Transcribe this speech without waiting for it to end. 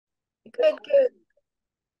Good, good.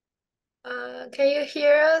 Can you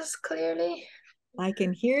hear us clearly? I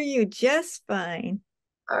can hear you just fine.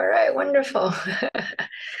 All right, wonderful.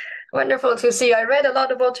 Wonderful to see you. I read a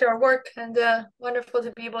lot about your work and wonderful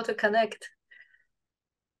to be able to connect.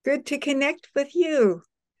 Good to connect with you.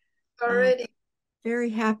 Uh, Alrighty. very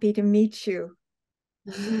happy to meet you.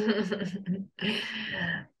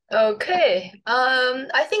 Okay.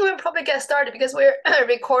 I think we'll probably get started because we're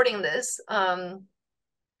recording this.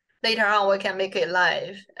 Later on we can make it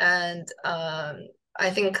live. And I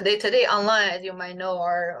think today online, as you might know,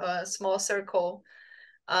 are a small circle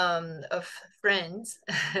of friends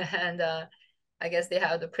and I guess they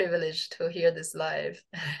have the privilege to hear this live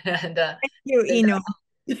and You, then Eno.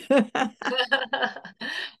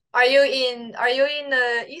 are you in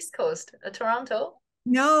the East Coast, Toronto?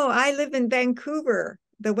 No, I live in Vancouver,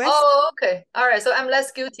 the West. Oh, okay. All right. So I'm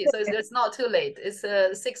less guilty. So it's not too late. It's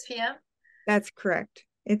 6 p.m. That's correct.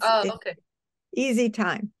 Oh, It's okay. easy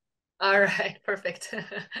time. All right, perfect.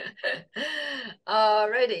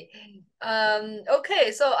 Alrighty.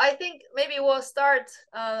 Okay, so I think maybe we'll start.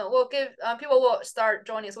 We'll give people will start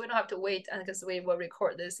joining, so we don't have to wait, and because we will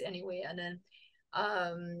record this anyway, and then,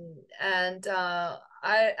 and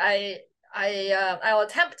I'll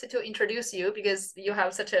attempt to introduce you because you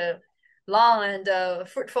have such a long and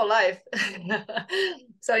fruitful life,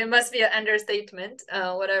 so it must be an understatement,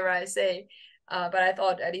 whatever I say. But I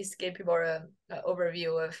thought at least give people a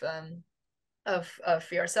overview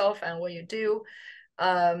of yourself and what you do.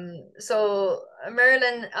 So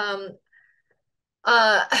Marilyn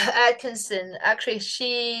Atkinson, actually,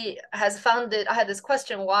 she has founded. I had this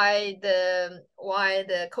question: why the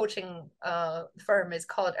coaching firm is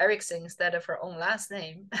called Erickson instead of her own last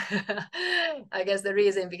name? I guess the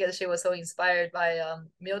reason because she was so inspired by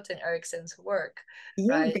Milton Erickson's work, You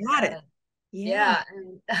right? got it. Yeah. Yeah,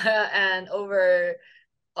 and and over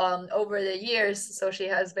the years, so she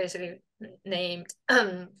has basically named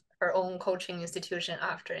her own coaching institution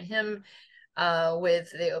after him,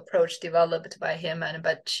 with the approach developed by him, and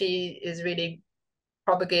but she is really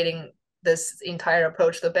propagating this entire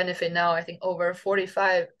approach. The benefit now, I think, over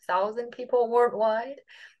 45,000 people worldwide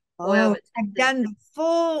who have Oh, I've attended. done the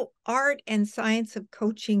full art and science of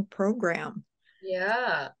coaching program.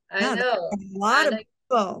 Yeah, I Yeah, that's know. a lot And of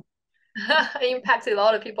people. impacted a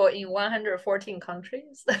lot of people in 114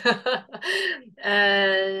 countries.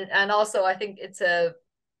 And also I think it's a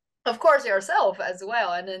of course yourself as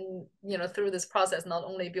well, and then through this process not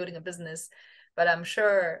only building a business, but I'm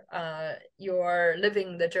sure you're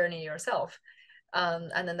living the journey yourself,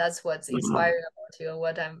 and then that's what's inspiring about you and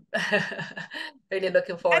what I'm really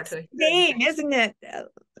looking forward That's to the hearing. game, isn't it,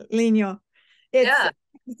 Lino? It's Yeah.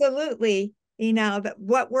 absolutely, that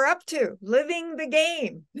what we're up to, living the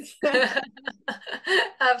game.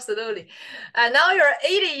 Absolutely. And now you're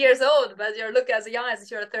 80 years old, but you look as young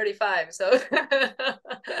as you're 35. So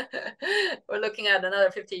we're looking at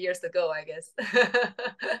another 50 years to go, I guess.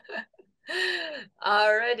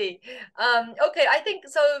 Alrighty. Okay, I think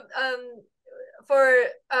so. For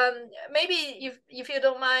maybe if you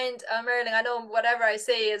don't mind, Marilyn, I know whatever I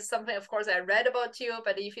say is something, of course, I read about you,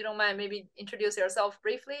 but if you don't mind, maybe introduce yourself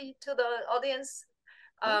briefly to the audience,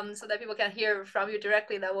 so that people can hear from you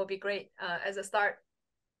directly. That will be great as a start.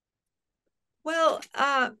 Well,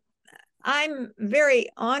 I'm very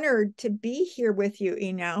honored to be here with you,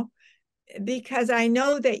 because I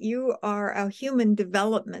know that you are a human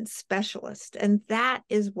development specialist, and that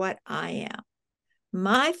is what I am.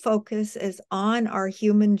 My focus is on our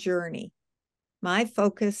human journey. My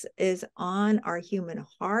focus is on our human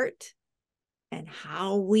heart and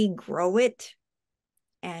how we grow it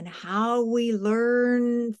and how we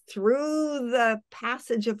learn through the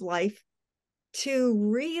passage of life to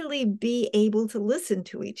really be able to listen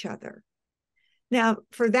to each other. Now,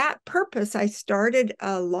 for that purpose, I started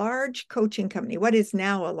a large coaching company, what is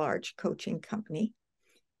now a large coaching company,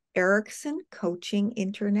 Erickson Coaching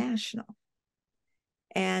International.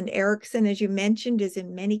 And Erickson, as you mentioned, is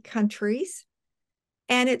in many countries.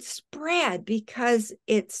 And it's spread because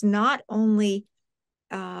it's not only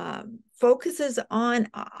focuses on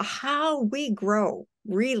how we grow,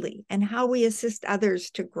 really, and how we assist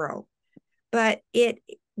others to grow, but it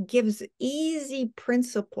gives easy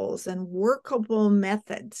principles and workable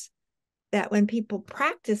methods that when people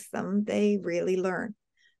practice them, they really learn.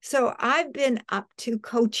 So I've been up to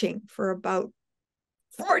coaching for about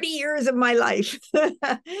 40 years of my life.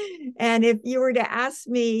 And if you were to ask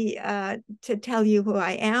me to tell you who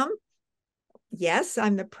I am, yes,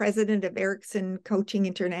 I'm the president of Erickson Coaching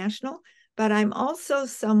International, but I'm also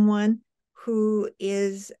someone who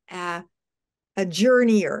is a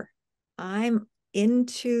journeyer. I'm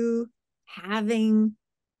into having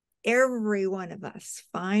every one of us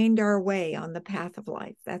find our way on the path of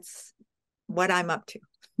life. That's what I'm up to.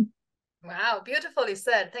 Wow, beautifully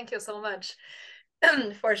said. Thank you so much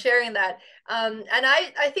for sharing that. And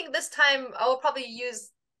I think this time I will probably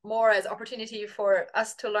use more as opportunity for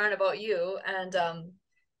us to learn about you and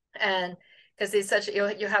because it's such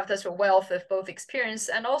you have such a wealth of both experience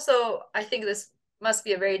and also I think this must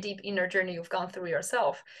be a very deep inner journey you've gone through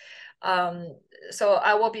yourself. Um, so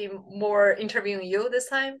I will be more interviewing you this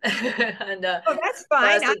time and Oh, that's for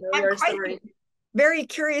fine. us to know I'm your quite story. very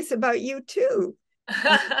curious about you too.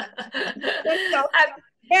 So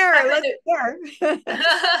there, Happy let's to share.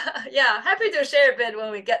 yeah, happy to share a bit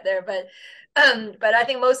when we get there. But I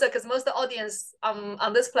think because most of the audience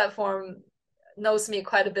on this platform knows me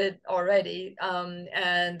quite a bit already.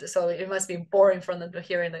 And so it must be boring for them to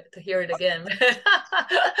hear it again.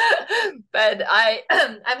 But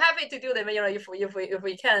I'm happy to do them. You know, if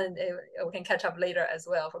we can, we can catch up later as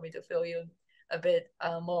well for me to fill you a bit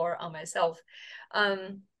more on myself.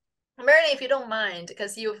 Marilyn, if you don't mind,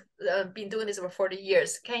 because you've been doing this for 40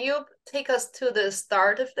 years, can you take us to the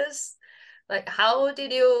start of this? Like, how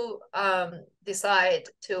did you decide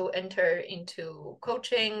to enter into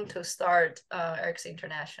coaching to start Erickson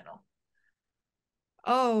International?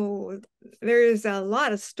 Oh, there's a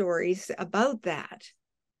lot of stories about that.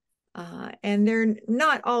 And they're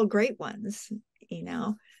not all great ones, you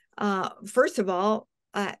know. First of all,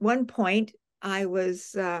 at one point, I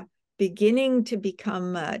was beginning to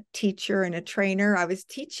become a teacher and a trainer. I was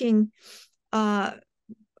teaching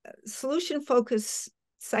solution focused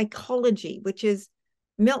psychology, which is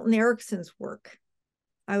Milton Erickson's work.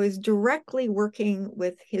 I was directly working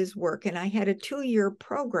with his work, and I had a 2-year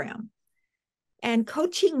program. And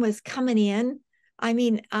coaching was coming in. I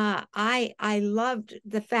mean, I loved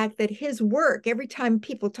the fact that his work. Every time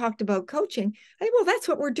people talked about coaching, I think, well, that's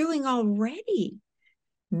what we're doing already.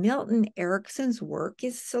 Milton Erickson's work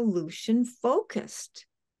is solution focused.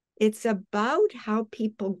 It's about how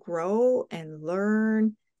people grow and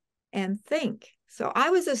learn and think. So I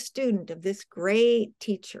was a student of this great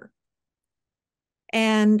teacher.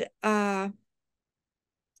 And well,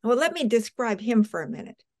 let me describe him for a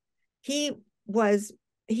minute. He was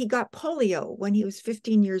he got polio when he was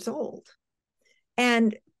 15 years old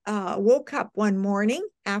and woke up one morning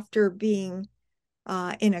after being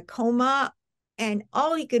in a coma, and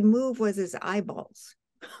all he could move was his eyeballs.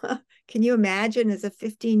 Can you imagine as a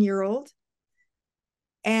 15-year-old?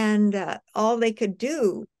 And all they could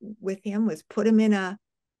do with him was put him in a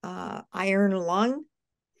iron lung,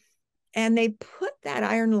 and they put that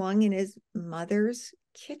iron lung in his mother's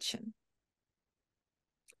kitchen.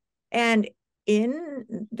 And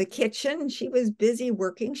in the kitchen, she was busy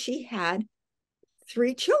working. She had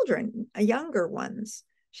 3 children, younger ones.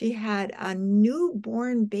 She had a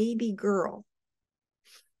newborn baby girl,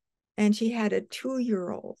 and she had a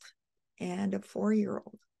 2-year-old and a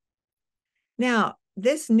 4-year-old. Now,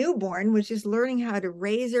 this newborn was just learning how to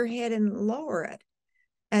raise her head and lower it.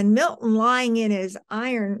 And Milton, lying in his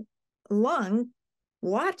iron lung,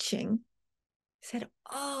 watching, said,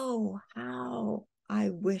 "Oh, how I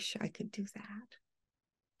wish I could do that.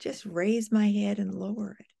 Just raise my head and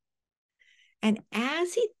lower it." And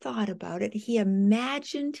as he thought about it, he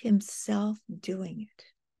imagined himself doing it.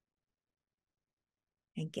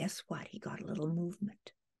 And guess what? He got a little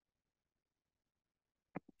movement.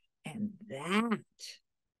 And that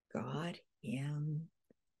got him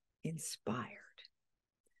inspired.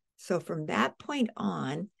 So from that point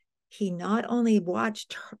on, he not only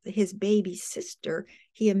watched his baby sister,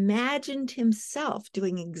 he imagined himself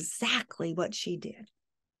doing exactly what she did.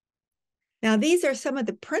 Now, these are some of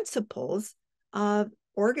the principles of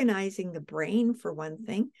organizing the brain, for one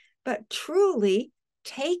thing, but truly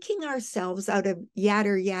taking ourselves out of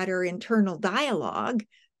yatter internal dialogue,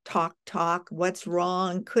 talk, what's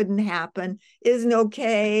wrong, couldn't happen, isn't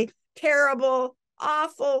okay, terrible,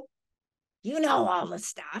 awful, you know, all the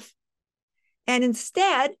stuff. And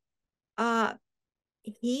instead,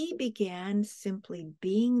 he began simply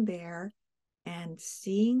being there and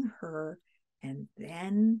seeing her, and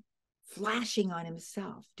then flashing on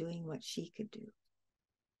himself, doing what she could do.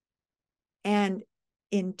 And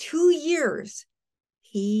in 2 years,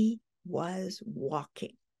 he was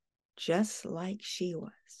walking just like she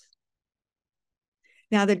was.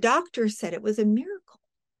 Now, the doctor said it was a miracle,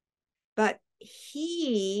 but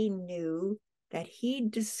he knew that he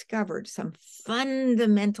discovered some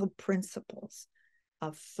fundamental principles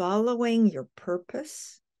of following your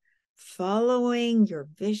purpose, following your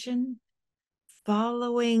vision,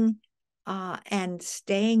 following and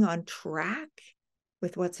staying on track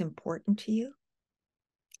with what's important to you.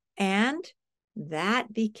 And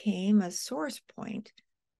that became a source point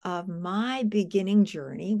of my beginning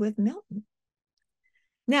journey with Milton.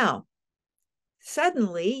 Now,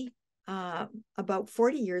 suddenly, about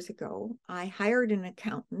 40 years ago, I hired an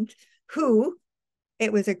accountant who,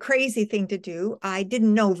 it was a crazy thing to do, I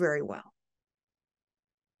didn't know very well.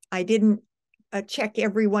 I didn't check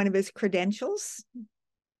every one of his credentials.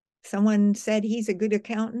 Someone said he's a good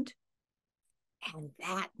accountant. And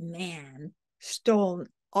that man stole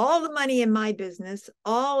all the money in my business,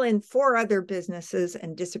 all in 4 other businesses,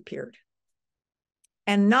 and disappeared.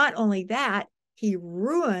 And not only that, he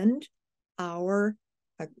ruined our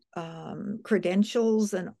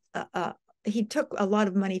credentials, and he took a lot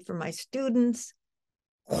of money from my students.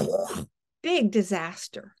 Big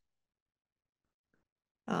disaster.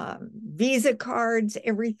 Visa cards,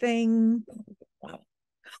 everything.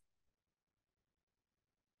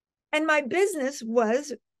 And my business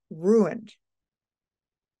was ruined.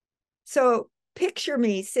 So picture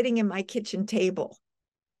me sitting in my kitchen table.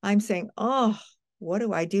 I'm saying, oh, what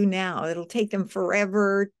do I do now? It'll take them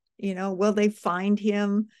forever. You know, will they find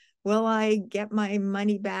him? Will I get my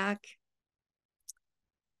money back?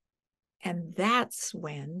 And that's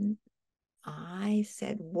when I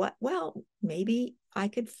said, what? Well, maybe I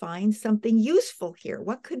could find something useful here.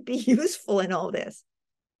 What could be useful in all this?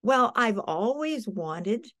 Well, I've always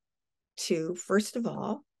wanted to, first of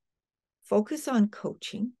all, focus on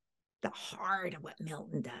coaching, the heart of what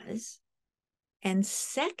Milton does. And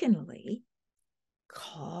secondly,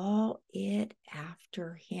 call it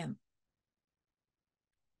after him,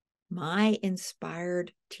 my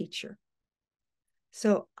inspired teacher.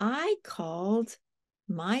 So I called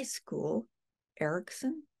my school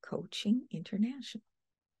Erickson Coaching International.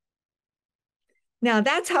 Now,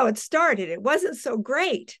 that's how it started. It wasn't so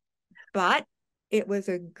great, but it was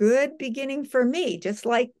a good beginning for me, just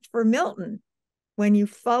like for Milton. When you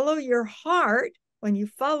follow your heart, when you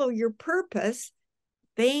follow your purpose,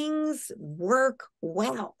 things work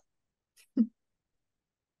well.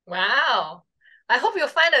 Wow. I hope you'll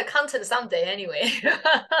find a content someday anyway.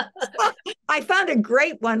 I found a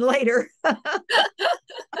great one later.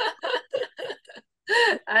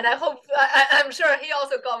 And I hope, I'm sure he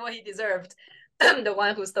also got what he deserved. The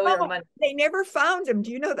one who stole your money. They never found him.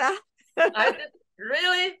 Do you know that? I did,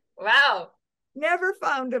 really? Wow. Never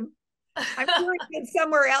found him. I'm sure he did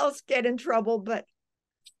somewhere else get in trouble, but.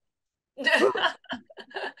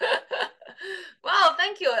 Wow,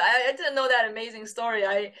 thank you. I didn't know that amazing story.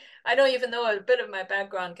 I don't even know a bit of my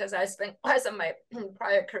background because I spent quite some of my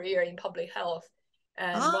prior career in public health.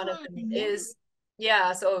 And one of them is,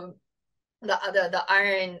 yeah, so the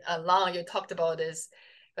iron lung you talked about is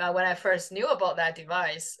when I first knew about that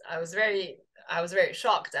device, I was very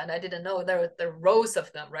shocked, and I didn't know there were the rows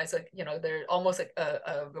of them, right? So they're almost like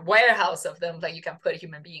a warehouse of them, like you can put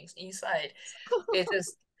human beings inside. It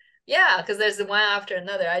just because there's one after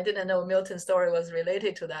another. I didn't know Milton's story was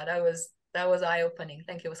related to that. That was eye-opening.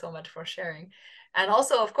 Thank you so much for sharing. And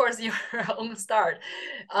also, of course, your own start.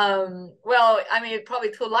 Well, I mean,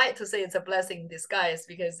 probably too light to say it's a blessing in disguise,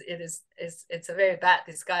 because it's a very bad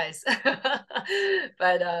disguise.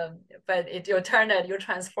 But you turned it, you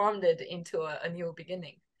transformed it into a new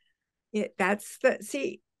beginning.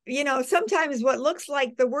 Sometimes what looks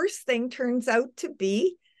like the worst thing turns out to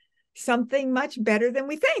be something much better than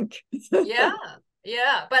we think. Yeah.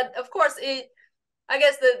 But of course, I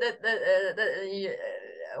guess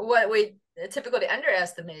what we typically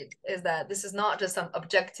underestimate is that this is not just some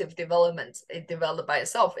objective development it developed by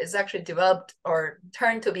itself. It's actually developed or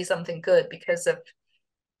turned to be something good because of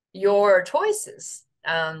your choices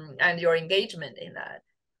and your engagement in that.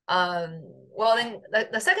 Well, then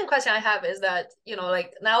the second question I have is that,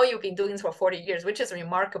 like now you've been doing this for 40 years, which is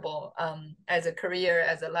remarkable as a career,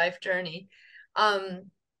 as a life journey. But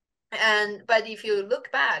if you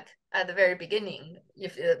look back at the very beginning,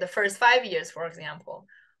 if the first 5 years, for example,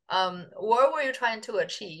 what were you trying to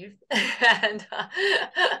achieve, and how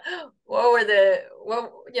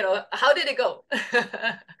did it go?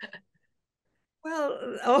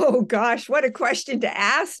 Well, oh gosh, what a question to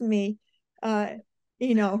ask me.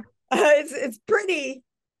 It's pretty.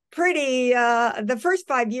 The first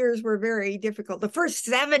 5 years were very difficult. The first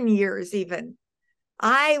 7 years, even.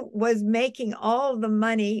 I was making all the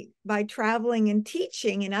money by traveling and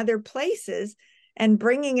teaching in other places and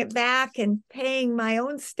bringing it back and paying my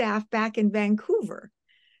own staff back in Vancouver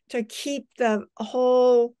to keep the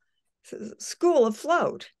whole school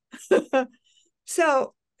afloat.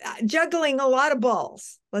 So juggling a lot of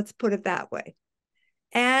balls, let's put it that way.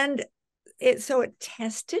 And it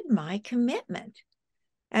tested my commitment.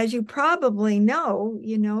 As you probably know,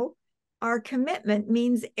 our commitment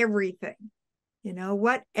means everything.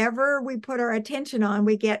 Whatever we put our attention on,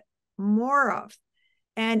 we get more of.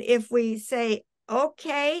 And if we say,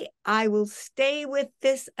 okay, I will stay with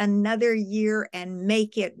this another year and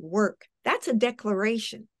make it work, that's a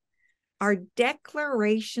declaration. Our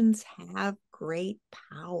declarations have great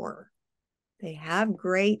power. They have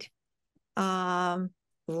great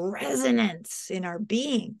resonance in our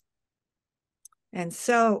being. And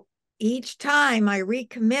so each time I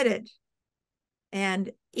recommitted,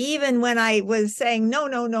 and even when I was saying no,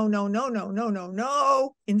 no, no, no, no, no, no, no,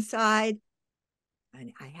 no, inside,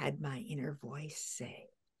 and I had my inner voice say,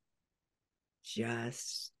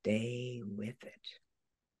 just stay with it.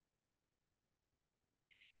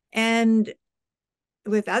 And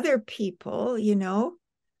with other people,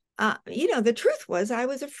 the truth was I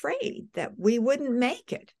was afraid that we wouldn't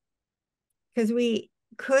make it because we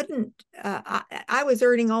couldn't. I was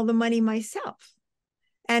earning all the money myself.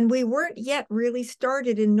 And we weren't yet really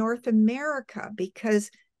started in North America because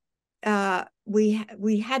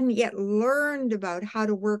we hadn't yet learned about how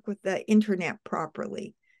to work with the internet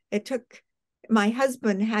properly. My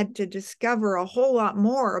husband had to discover a whole lot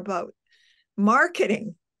more about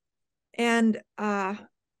marketing. And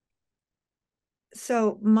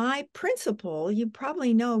so my principle, you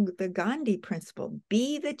probably know the Gandhi principle,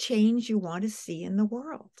 be the change you want to see in the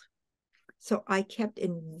world. So I kept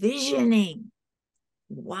envisioning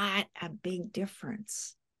what a big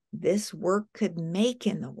difference this work could make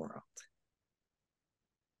in the world.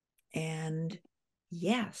 And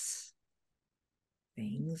yes,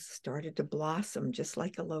 things started to blossom just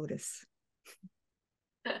like a lotus.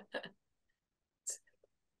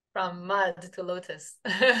 From mud to lotus.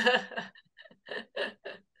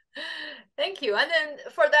 Thank you. And then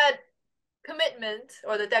for that commitment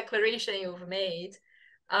or the declaration you've made,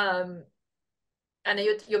 and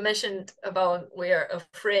you mentioned about we're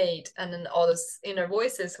afraid and then all those inner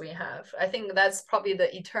voices we have. I think that's probably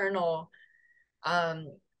the eternal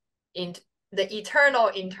in the eternal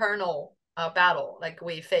internal battle like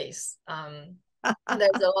we face. There's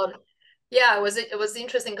a lot. Yeah, it was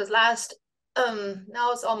interesting because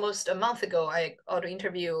now it's almost a month ago I got to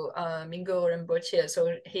interview Mingyur Rinpoche.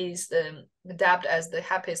 So he's dubbed as the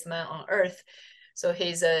happiest man on earth. So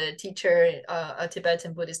he's a teacher, a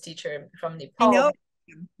Tibetan Buddhist teacher from I Nepal. know.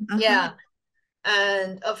 Yeah,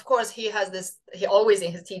 and of course he has this. He always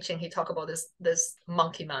in his teaching he talk about this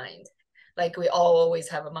monkey mind, like we all always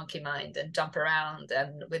have a monkey mind and jump around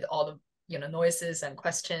and with all the noises and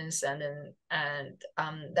questions and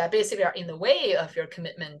that basically are in the way of your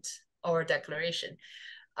commitment or declaration.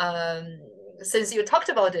 Since you talked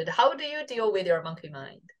about it, how do you deal with your monkey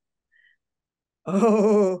mind?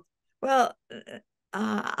 Oh, well,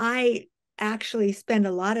 I actually spend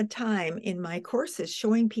a lot of time in my courses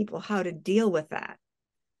showing people how to deal with that.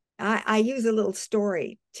 I use a little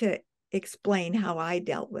story to explain how I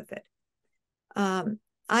dealt with it.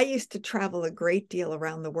 I used to travel a great deal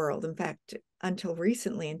around the world. In fact, until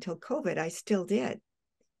recently, until COVID, I still did.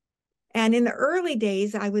 And in the early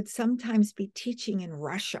days, I would sometimes be teaching in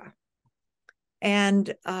Russia.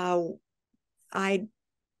 And I'd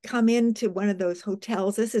come into one of those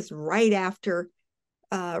hotels. This is right after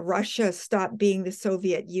Russia stopped being the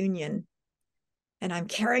Soviet Union. And I'm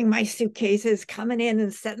carrying my suitcases, coming in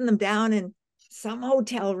and setting them down in some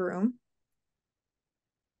hotel room.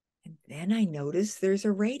 And then I notice there's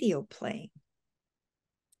a radio playing.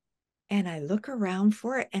 And I look around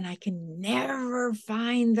for it and I can never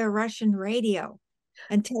find the Russian radio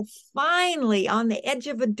until finally on the edge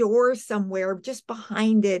of a door somewhere, just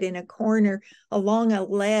behind it in a corner along a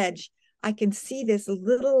ledge, I can see this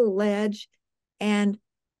little ledge and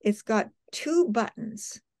it's got two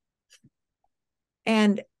buttons.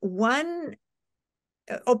 And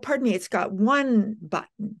it's got one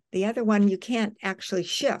button. The other one you can't actually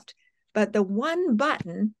shift, but the one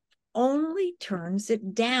button only turns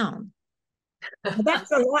it down.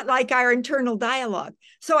 That's a lot like our internal dialogue.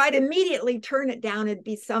 So I'd immediately turn it down. It'd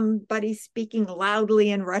be somebody speaking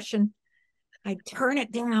loudly in Russian. I'd turn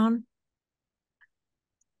it down.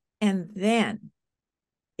 And then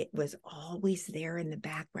it was always there in the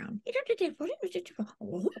background.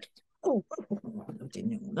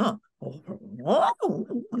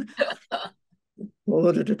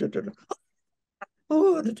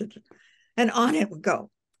 And on it would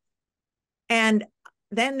go. And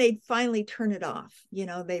then they'd finally turn it off.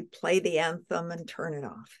 They'd play the anthem and turn it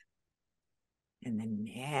off. And the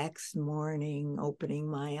next morning, opening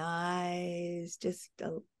my eyes,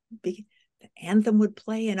 the anthem would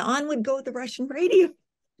play and on would go the Russian radio.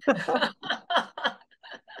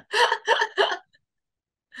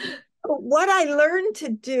 What I learned to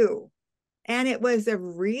do, and it was a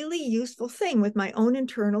really useful thing with my own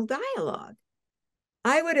internal dialogue,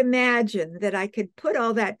 I would imagine that I could put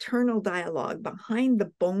all that internal dialogue behind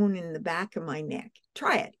the bone in the back of my neck.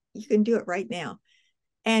 Try it. You can do it right now.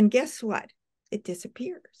 And guess what? It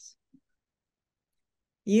disappears.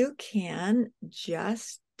 You can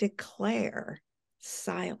just declare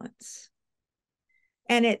silence.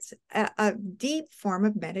 And it's a deep form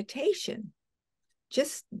of meditation.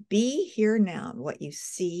 Just be here now. What you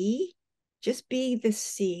see, just be the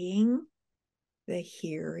seeing, the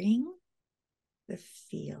hearing, the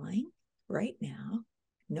feeling right now.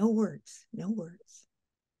 No words, no words.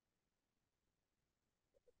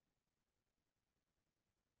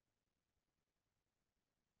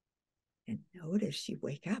 And notice you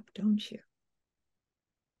wake up, don't you?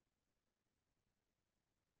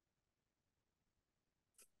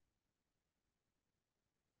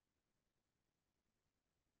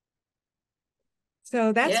 So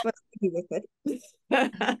Yeah. that's what I do with it.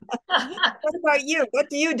 What about you? What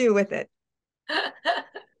do you do with it?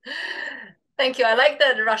 Thank you. I like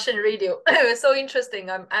that Russian radio. It was so interesting.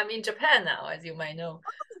 I'm in Japan now, as you might know.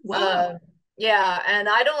 Wow. Yeah, and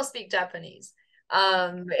I don't speak Japanese.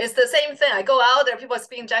 It's the same thing. I go out there, people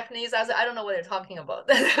speaking Japanese. I don't know what they're talking about.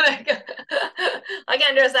 Like, I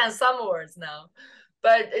can understand some words now,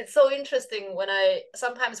 but it's so interesting when I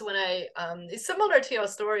sometimes when I it's similar to your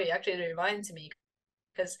story. Actually, it reminds me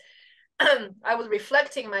because I was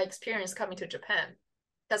reflecting my experience coming to Japan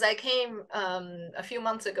because I came a few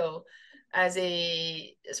months ago as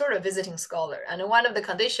a sort of visiting scholar, and one of the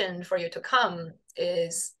conditions for you to come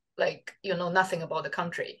is like you know nothing about the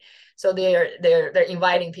country. So they're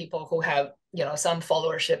inviting people who have you know some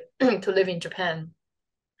followership to live in Japan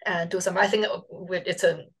and do some. I think it's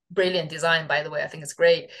a brilliant design, by the way. I think it's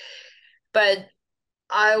great, but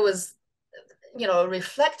I was you know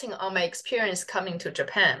reflecting on my experience coming to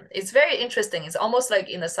Japan. It's very interesting. It's almost like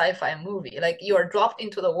in a sci-fi movie. Like you are dropped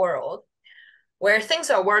into the world where things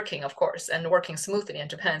are working, of course, and working smoothly. And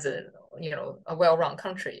Japan's a you know a well-run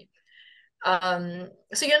country,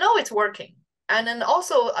 so you know it's working. And then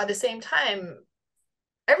also at the same time,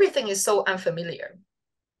 everything is so unfamiliar.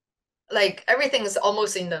 Like everything is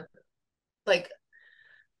almost in the like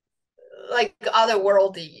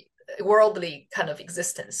otherworldly kind of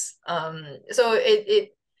existence. So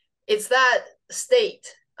it's that state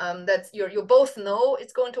that you both know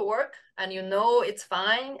it's going to work and you know it's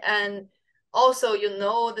fine, and also you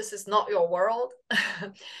know this is not your world.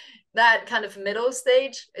 That kind of middle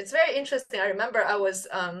stage, it's very interesting. I remember I was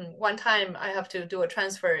one time I have to do a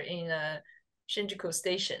transfer in Shinjuku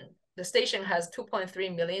station. The station has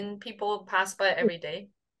 2.3 million people pass by every day.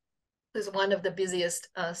 It's one of the busiest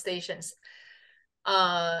stations,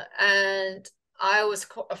 and I was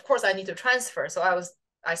of course I need to transfer, so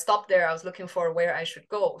I stopped there. I was looking for where I should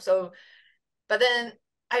go. So but then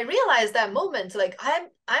I realized that moment, like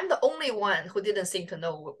I'm the only one who didn't seem to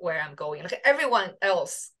know where I'm going. Like everyone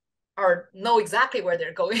else are know exactly where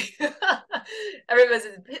they're going. Everybody's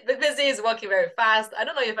busy, is walking very fast. I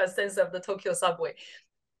don't know if I sense of the Tokyo subway.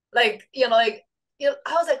 Like, I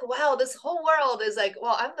was like, wow, this whole world is like,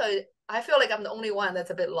 well, I feel like I'm the only one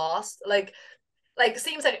that's a bit lost. Like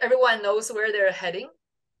seems like everyone knows where they're heading.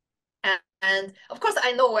 And of course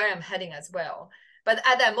I know where I'm heading as well. But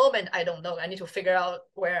at that moment, I don't know. I need to figure out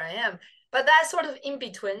where I am. But that sort of in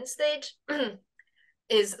between stage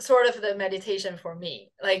is sort of the meditation for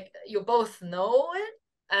me. Like you both know it,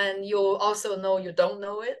 and you also know you don't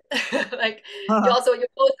know it. Like Uh-huh. you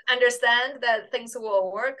both understand that things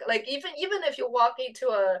will work. Like even if you walk into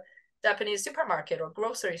a Japanese supermarket or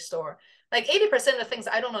grocery store, like 80% of things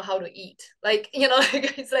I don't know how to eat. Like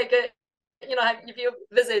like it's like if you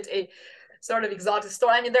visit a sort of exotic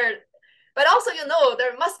store, I mean but also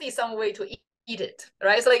there must be some way to eat it,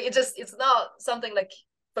 right? So like it's not something like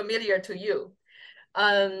familiar to you.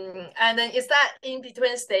 And then it's that in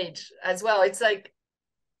between stage as well. It's like,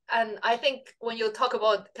 and I think when you talk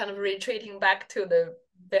about kind of retreating back to the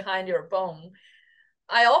behind your bone,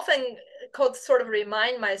 I often could sort of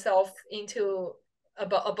remind myself into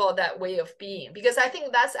about that way of being, because I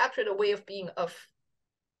think that's actually the way of being of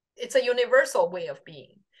it's a universal way of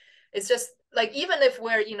being. It's just like even if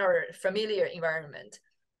we're in our familiar environment,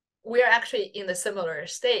 we're actually in a similar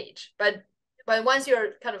stage. But once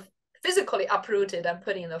you're kind of physically uprooted and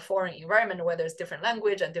put in a foreign environment where there's different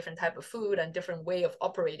language and different type of food and different way of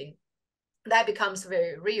operating, that becomes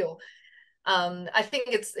very real. I think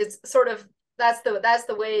it's sort of that's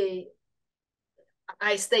the way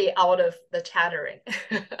I stay out of the chattering.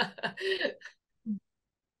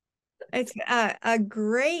 It's a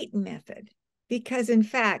great method because, in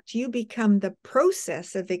fact, you become the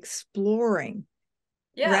process of exploring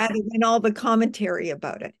Yeah, rather than all the commentary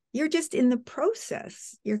about it. You're just in the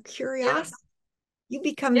process. Your yeah, curiosity. You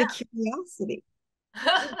become the Yeah. curiosity.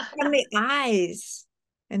 You become the eyes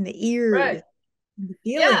and the ears Right. and the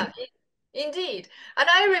feeling. Yeah, indeed. And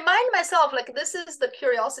I remind myself like this is the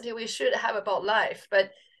curiosity we should have about life.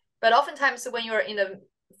 But oftentimes when you're in a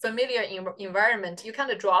familiar environment, you kind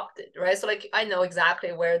of dropped it, right? So like I know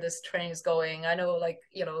exactly where this train is going. I know like,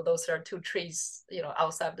 you know, those are two trees, you know,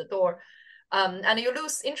 outside the door. And you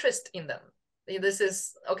lose interest in them. This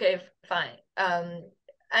is okay, fine.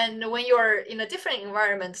 And when you're in a different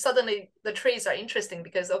environment, suddenly the trees are interesting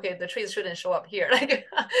because okay, the trees shouldn't show up here. Like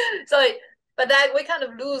so like, but that we kind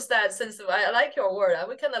of lose that sense of I like your word.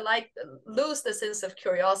 We kind of like lose the sense of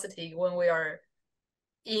curiosity when we are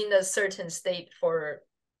in a certain state for,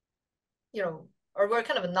 you know, or we're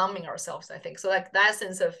kind of numbing ourselves, I think. So like that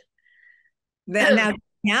sense of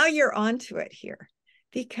Now you're onto it here.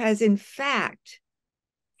 Because in fact,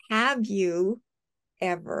 have you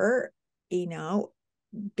ever,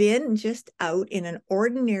 been just out in an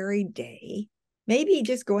ordinary day, maybe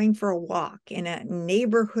just going for a walk in a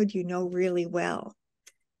neighborhood you know really well,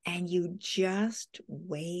 and you just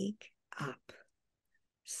wake up?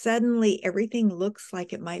 Suddenly, everything looks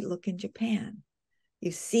like it might look in Japan.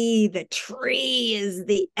 You see the tree is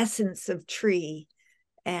the essence of tree,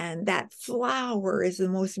 and that flower is the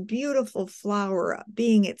most beautiful flower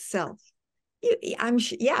being itself.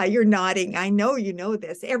 Yeah, you're nodding. I know you know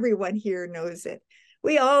this. Everyone here knows it.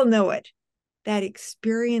 We all know it. That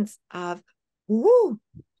experience of, woo,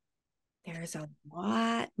 there's a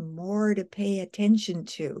lot more to pay attention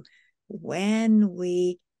to when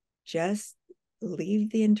we just leave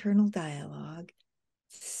the internal dialogue,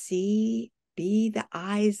 be the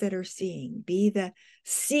eyes that are seeing, be the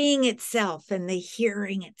seeing itself and the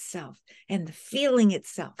hearing itself and the feeling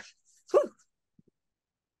itself. Whew.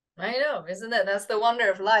 I know, isn't it? That's the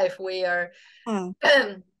wonder of life. We are Oh,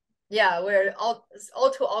 yeah, we're all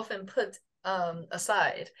too often put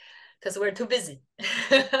aside because we're too busy.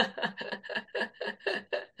 All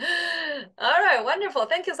right, wonderful.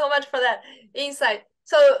 Thank you so much for that insight.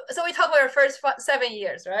 So we talked about our first 7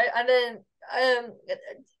 years, right? And then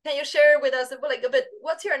can you share with us like a bit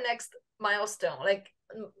what's your next milestone? Like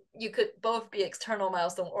you could both be external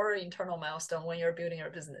milestone or internal milestone when you're building your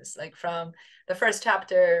business. Like from the first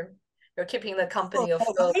chapter, you're keeping the company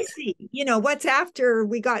afloat. I see. What's after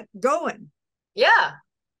we got going? Yeah.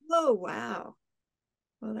 Oh, wow.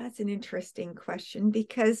 Well, that's an interesting question,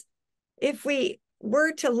 because if we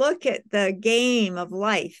were to look at the game of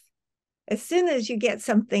life, as soon as you get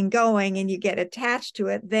something going and you get attached to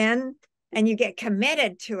it, and you get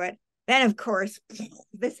committed to it, then of course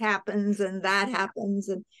this happens and that happens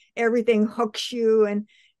and everything hooks you and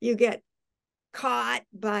you get caught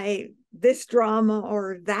by this drama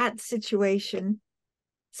or that situation.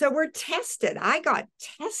 So we're tested. I got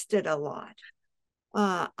tested a lot.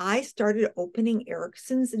 I started opening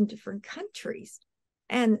Ericksons in different countries.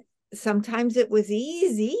 And sometimes it was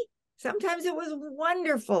easy. Sometimes it was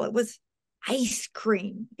wonderful. It was ice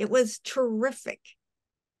cream. It was terrific.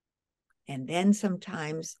 And then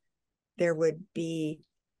sometimes there would be,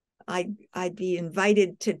 I'd be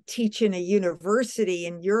invited to teach in a university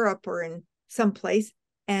in Europe or in someplace.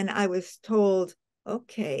 And I was told,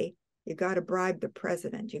 okay, you got to bribe the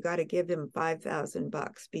president. You got to give him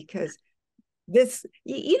 $5,000 because this,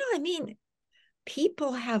 you know what I mean?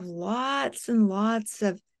 People have lots and lots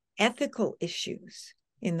of ethical issues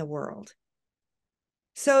in the world.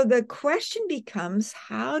 So the question becomes,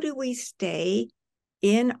 how do we stay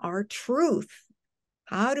in our truth?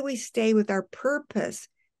 How do we stay with our purpose,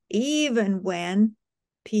 even when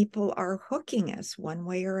people are hooking us one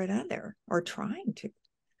way or another, or trying to?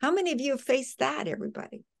 How many of you have faced that,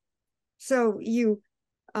 everybody? So you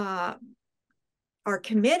are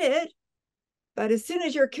committed, but as soon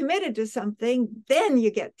as you're committed to something, then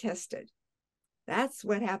you get tested. That's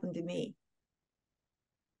what happened to me.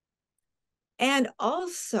 And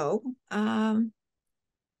also,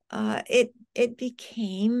 it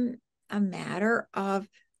became a matter of,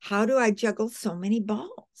 how do I juggle so many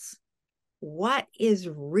balls? What is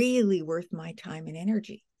really worth my time and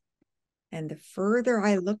energy? And the further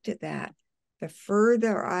I looked at that, the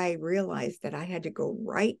further I realized that I had to go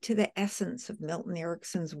right to the essence of Milton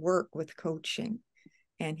Erickson's work with coaching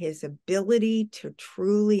and his ability to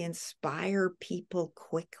truly inspire people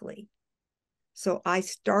quickly. So I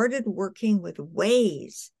started working with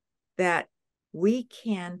ways that we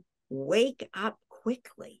can wake up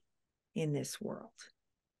quickly in this world.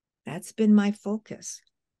 That's been my focus.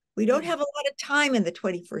 We don't have a lot of time in the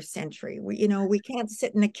 21st century. We can't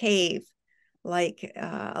sit in a cave like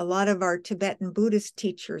a lot of our Tibetan Buddhist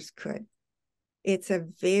teachers could. It's a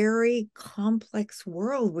very complex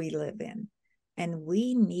world we live in. And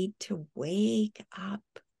we need to wake up,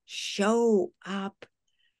 show up,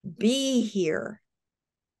 be here,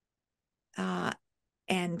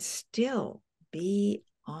 and still be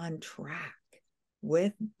on track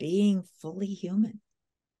with being fully human.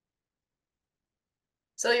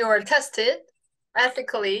 So you were tested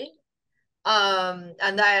ethically, and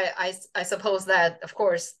I suppose that, of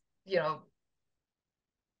course,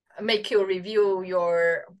 make you review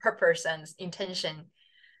your purpose and intention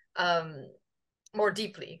more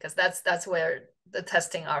deeply, because that's where the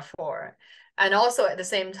testing are for. And also at the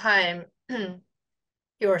same time,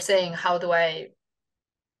 you were saying, how do I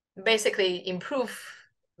basically improve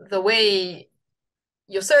the way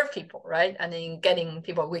you serve people, right? And then getting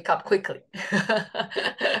people wake up quickly. This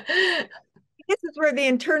is where the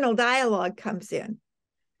internal dialogue comes in.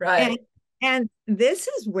 Right. And this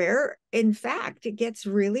is where, in fact, it gets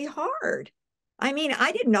really hard. I mean,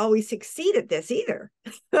 I didn't always succeed at this either.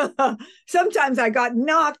 Sometimes I got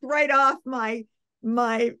knocked right off my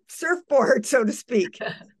surfboard, so to speak.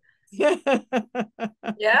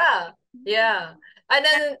 Yeah. Yeah. And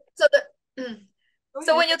then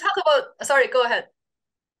so when you talk about, sorry, go ahead.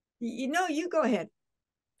 You go ahead.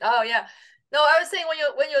 Oh yeah. No, I was saying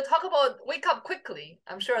when you talk about wake up quickly,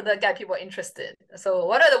 I'm sure that got people interested. So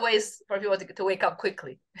what are the ways for people to wake up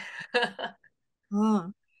quickly?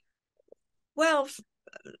 Oh, well,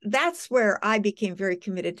 that's where I became very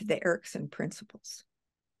committed to the Erickson principles.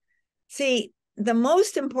 See, the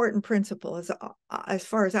most important principle, as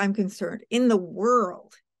far as I'm concerned, in the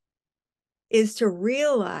world is to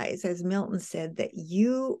realize, as Milton said, that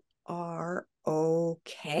you are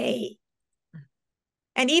okay.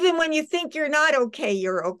 And even when you think you're not okay,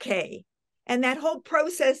 you're okay. And that whole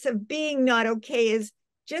process of being not okay is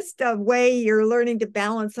just a way you're learning to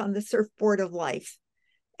balance on the surfboard of life.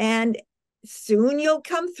 And soon you'll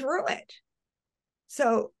come through it.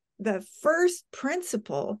 So the first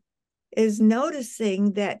principle is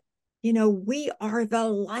noticing that, we are the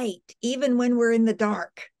light, even when we're in the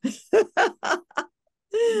dark. That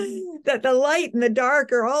the light and the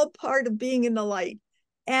dark are all part of being in the light.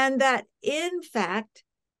 And that, in fact,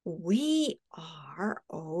 we are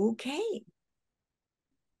okay.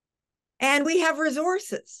 And we have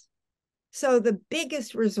resources. So the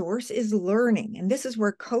biggest resource is learning. And this is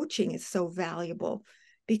where coaching is so valuable,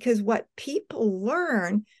 because what people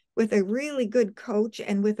learn with a really good coach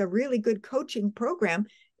and with a really good coaching program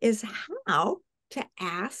is how to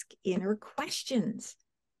ask inner questions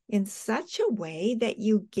in such a way that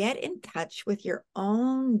you get in touch with your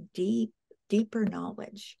own deeper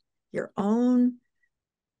knowledge, your own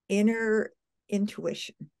inner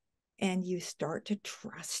intuition, and you start to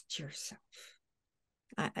trust yourself.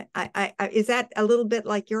 Is that a little bit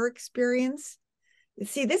like your experience?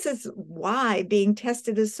 See, this is why being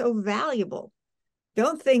tested is so valuable.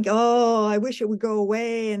 Don't think, oh, I wish it would go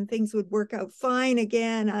away and things would work out fine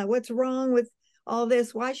again. What's wrong with all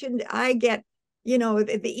this? Why shouldn't I get,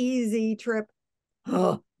 the easy trip?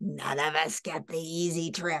 Oh, none of us get the easy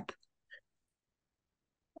trip.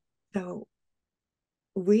 So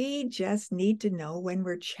we just need to know when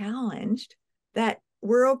we're challenged that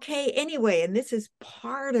we're okay anyway. And this is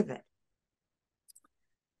part of it.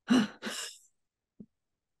 I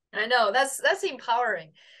know that's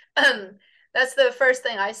empowering. That's the first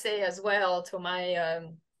thing I say as well to my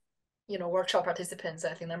workshop participants.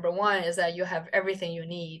 I think number one is that you have everything you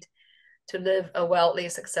need to live a wealthy,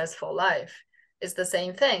 successful life. It's the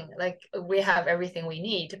same thing. Like we have everything we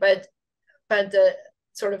need, but the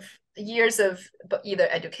sort of years of either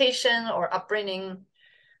education or upbringing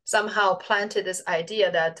somehow planted this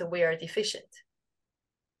idea that we are deficient.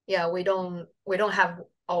 Yeah, we don't have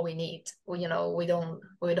all we need. We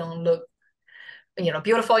don't look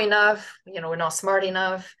beautiful enough. We're not smart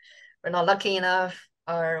enough. We're not lucky enough,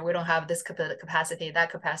 or we don't have this capacity,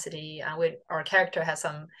 that capacity, and our character has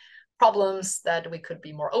some problems that we could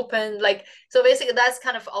be more open. Like, so basically that's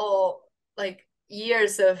kind of all like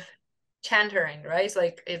years of chantering, right? It's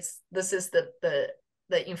like this is the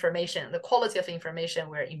information, the quality of information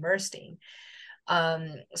we're immersed in.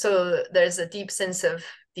 So there's a deep sense of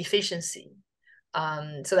deficiency.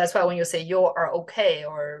 So that's why when you say you are okay,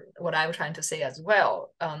 or what I'm trying to say as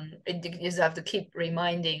well, it is have to keep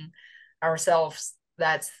reminding ourselves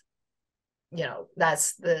that's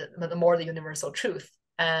the more the universal truth.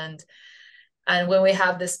 And when we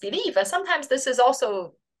have this belief, and sometimes this is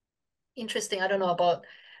also interesting. I don't know about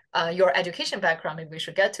your education background, maybe we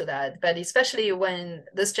should get to that, but especially when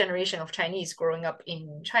this generation of Chinese growing up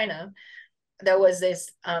in China, there was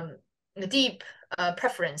this deep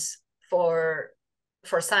preference for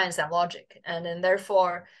science and logic, and then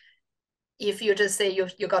therefore if you just say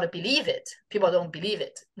you got to believe it, people don't believe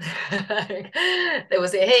it. They will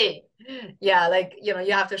say, hey, yeah, like, you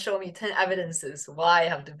have to show me 10 evidences why I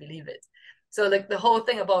have to believe it. So like the whole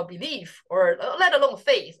thing about belief, or let alone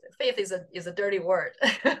faith is a dirty word.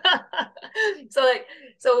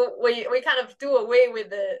 So we kind of do away with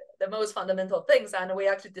the most fundamental things, and we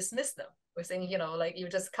actually dismiss them. We're saying, like, you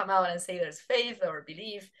just come out and say there's faith or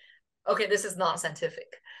belief. Okay, this is not scientific.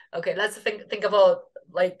 Okay, let's think about,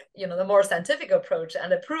 like, the more scientific approach,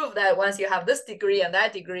 and prove that once you have this degree and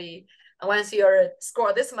that degree, and once you're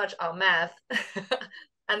score this much on math,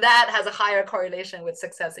 and that has a higher correlation with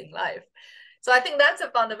success in life. So I think that's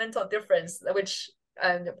a fundamental difference, which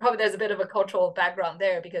probably there's a bit of a cultural background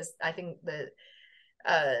there, because I think the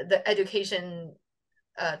education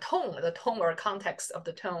tone, the tone or context of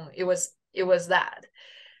the tone, it was that.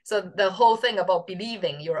 So the whole thing about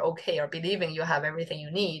believing you're okay, or believing you have everything you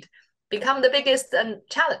need, become the biggest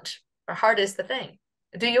challenge or hardest thing.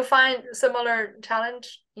 Do you find similar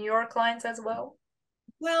challenge in your clients as well?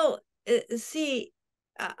 Well, see,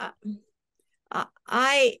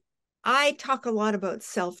 I talk a lot about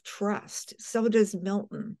self-trust. So does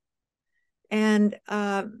Milton. And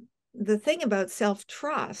the thing about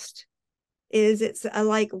self-trust is it's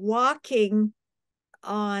like walking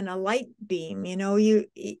on a light beam. You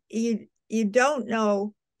don't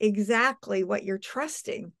know exactly what you're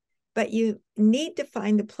trusting, but you need to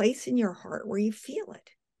find a place in your heart where you feel it.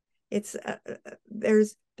 It's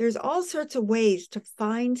there's all sorts of ways to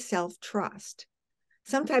find self-trust.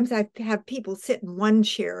 Sometimes I have people sit in one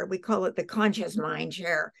chair, we call it the conscious mind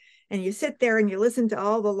chair, and you sit there and you listen to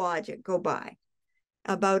all the logic go by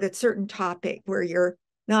about a certain topic where you're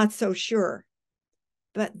not so sure.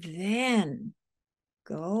 But then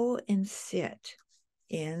go and sit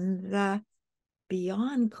in the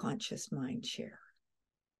beyond conscious mind chair.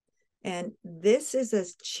 And this is a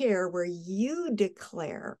chair where you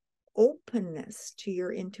declare openness to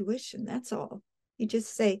your intuition. That's all. You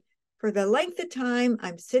just say, for the length of time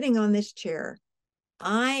I'm sitting on this chair,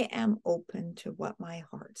 I am open to what my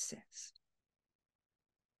heart says.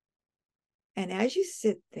 And as you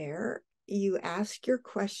sit there, you ask your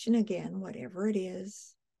question again, whatever it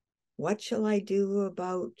is. What shall I do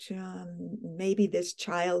about maybe this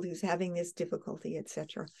child who's having this difficulty,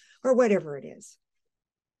 etc., or whatever it is.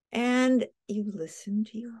 And you listen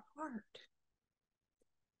to your heart.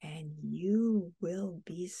 And you will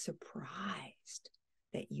be surprised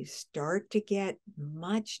that you start to get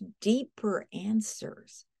much deeper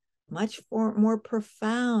answers, much more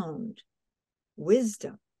profound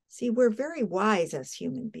wisdom. See, we're very wise as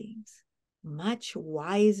human beings, much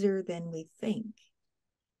wiser than we think.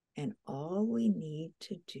 And all we need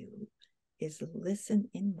to do is listen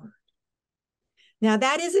inward. Now,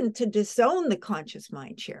 that isn't to disown the conscious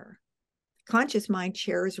mind chair. Conscious mind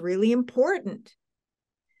chair is really important.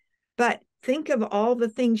 But think of all the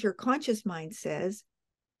things your conscious mind says,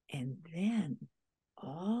 and then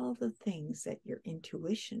all the things that your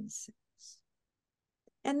intuition says.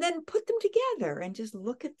 And then put them together and just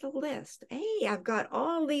look at the list. Hey, I've got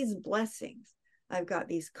all these blessings. I've got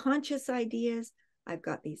these conscious ideas. I've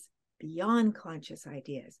got these beyond conscious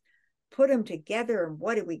ideas. Put them together, and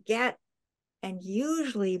what do we get? And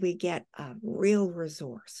usually we get a real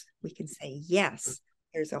resource. We can say, yes,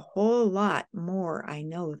 there's a whole lot more I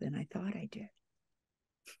know than I thought I did.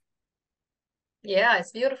 Yeah,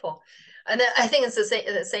 it's beautiful. And then I think it's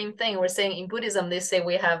the same thing. We're saying in Buddhism, they say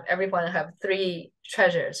everyone have three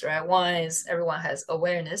treasures, right? One is everyone has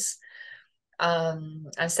awareness.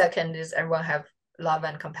 And second is everyone have love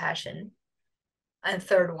and compassion. And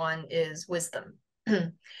third one is wisdom.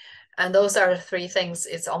 And those are three things.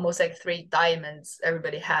 It's almost like three diamonds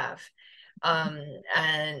everybody have.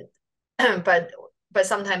 And but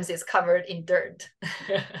sometimes it's covered in dirt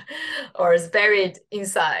or it's buried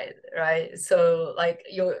inside, right? So like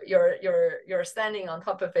you're standing on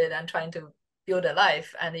top of it and trying to build a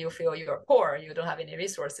life, and you feel you're poor, you don't have any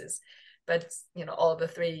resources, but all the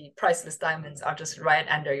three priceless diamonds are just right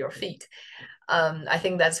under your feet. I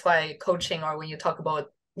think that's why coaching, or when you talk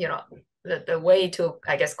about the way to,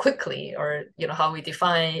 I guess, quickly, or how we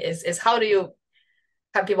define is how do you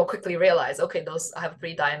have people quickly realize, okay, those, I have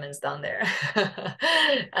three diamonds down there,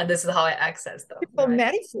 and this is how I access them. Right?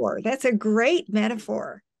 Metaphor. That's a great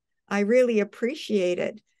metaphor. I really appreciate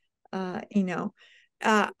it. I'll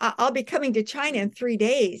be coming to China in 3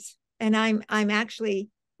 days, and I'm actually,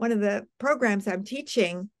 one of the programs I'm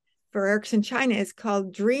teaching for Erickson China is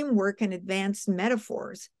called Dream Work and Advanced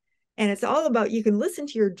Metaphors. And it's all about, you can listen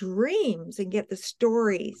to your dreams and get the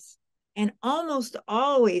stories. And almost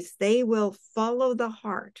always they will follow the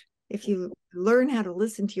heart if you learn how to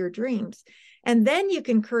listen to your dreams. And then you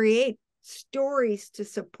can create stories to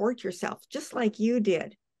support yourself, just like you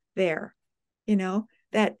did there,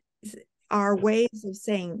 that are ways of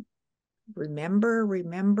saying, remember,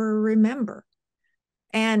 remember, remember.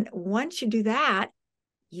 And once you do that,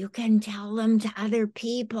 you can tell them to other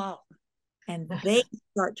people, and they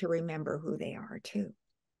start to remember who they are too.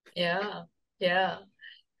 Yeah. Yeah.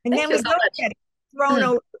 And Thank then you we so don't much. get thrown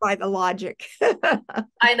over by the logic.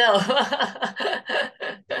 I know.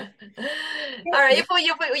 All right, if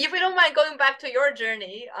we don't mind going back to your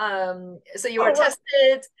journey, so you were Oh, well,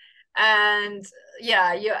 tested, and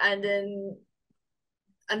yeah, and then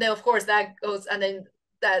of course that goes, and then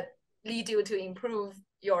that lead you to improve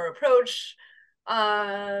your approach.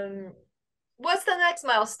 Um, what's the next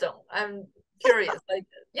milestone? I'm curious. Like,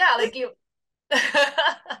 yeah, like you.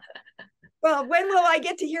 well, when will I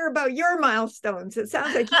get to hear about your milestones? It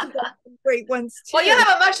sounds like you've got some great ones Well, you too.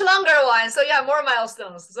 have a much longer one, so you have more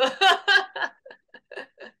milestones. So.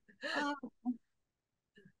 Uh,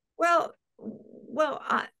 well,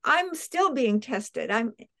 I'm still being tested.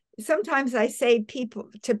 Sometimes I say to people,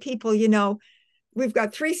 we've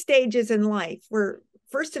got 3 stages in life. We're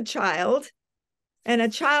first a child, and a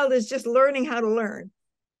child is just learning how to learn.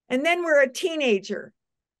 And then we're a teenager,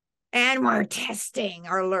 and we're testing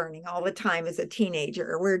our learning all the time as a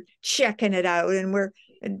teenager. We're checking it out, and we're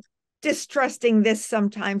distrusting this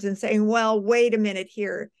sometimes and saying, well, wait a minute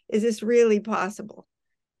here. Is this really possible?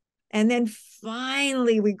 And then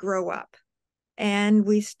finally we grow up and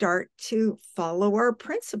we start to follow our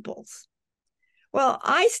principles. Well,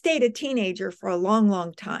 I stayed a teenager for a long,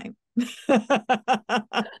 long time. Some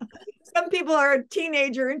people are a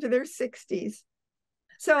teenager into their 60s.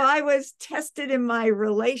 So I was tested in my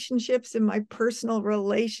relationships, in my personal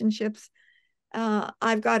relationships.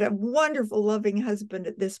 I've got a wonderful, loving husband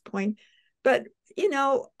at this point. But,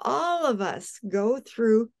 all of us go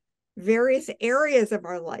through various areas of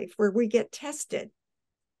our life where we get tested.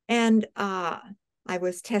 And I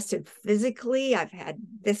was tested physically. I've had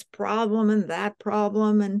this problem and that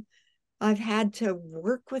problem, and I've had to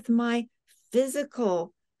work with my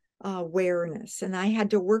physical awareness, and I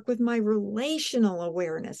had to work with my relational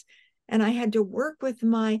awareness, and I had to work with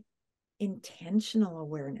my intentional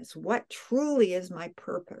awareness. What truly is my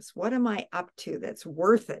purpose? What am I up to that's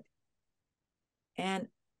worth it? And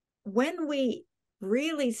when we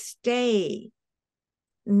really stay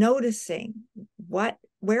noticing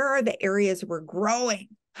where are the areas we're growing,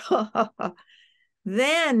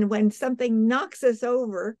 then when something knocks us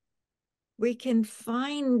over, we can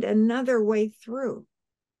find another way through.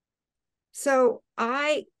 So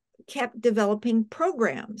I kept developing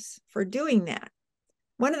programs for doing that.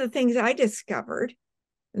 One of the things I discovered,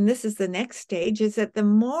 and this is the next stage, is that the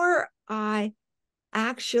more I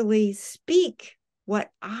actually speak what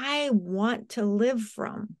I want to live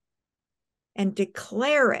from and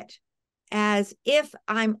declare it as if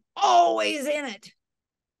I'm always in it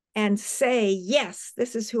and say, yes,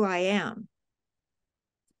 this is who I am,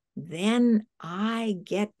 then I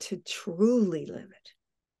get to truly live it.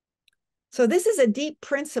 So this is a deep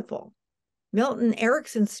principle. Milton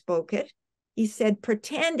Erickson spoke it. He said,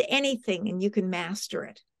 pretend anything and you can master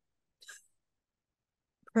it.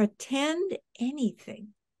 Pretend anything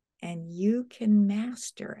and you can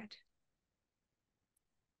master it.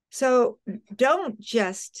 So don't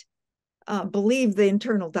just believe the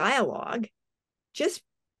internal dialogue. Just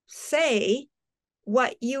say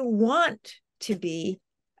what you want to be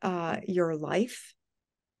your life.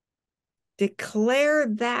 Declare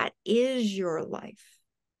that is your life.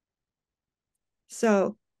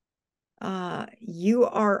 So you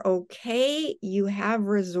are okay. You have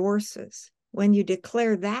resources. When you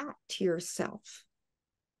declare that to yourself,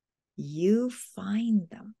 you find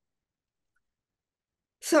them.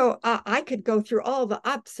 So I could go through all the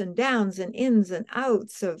ups and downs and ins and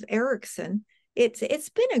outs of Erickson. It's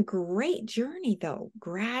been a great journey, though.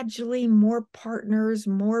 Gradually, more partners,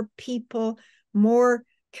 more people, more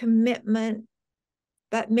commitment.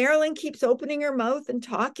 But Marilyn keeps opening her mouth and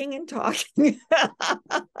talking and talking.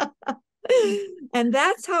 And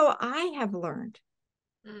that's how I have learned.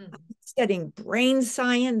 Mm. Studying brain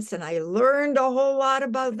science, and I learned a whole lot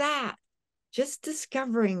about that. Just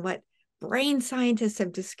discovering what brain scientists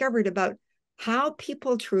have discovered about how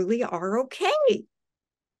people truly are okay.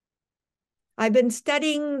 I've been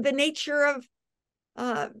studying the nature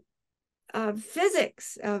of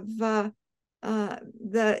physics, of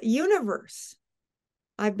the universe.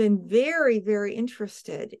 I've been very, very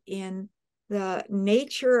interested in the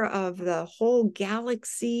nature of the whole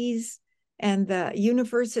galaxies and the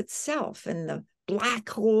universe itself, and the black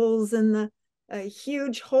holes, and the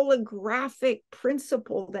huge holographic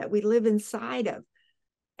principle that we live inside of.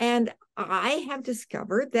 And I have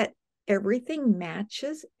discovered that everything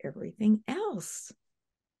matches everything else.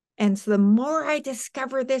 And so the more I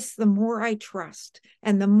discover this, the more I trust.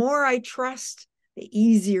 And the more I trust, the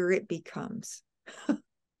easier it becomes.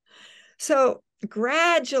 So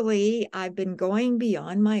gradually, I've been going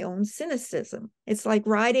beyond my own cynicism. It's like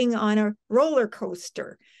riding on a roller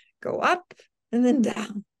coaster. Go up and then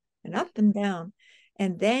down and up and down.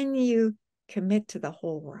 And then you commit to the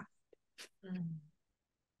whole ride.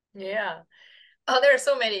 Yeah. Oh, there are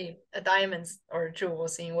so many diamonds or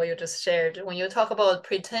jewels in what you just shared. When you talk about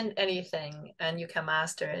pretend anything and you can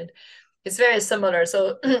master it, it's very similar.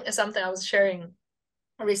 So something I was sharing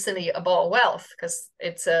recently about wealth, because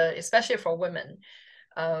it's especially for women.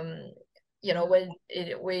 You know,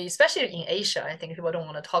 we especially in Asia, I think people don't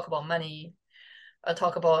want to talk about money,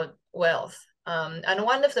 talk about wealth. And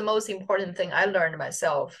one of the most important thing I learned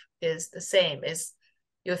myself is the same, is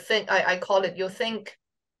you think, I call it, you think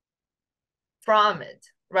from it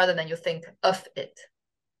rather than you think of it.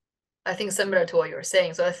 I think similar to what you're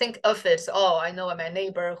saying. So I think of it, oh, I know my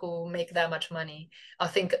neighbor who make that much money. I'll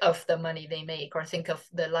think of the money they make or think of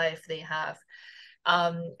the life they have.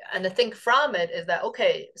 And the think from it is that,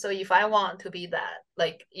 okay, so if I want to be that,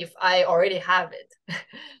 like if I already have it,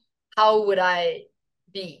 how would I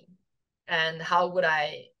be? And how would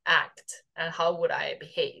I act? And how would I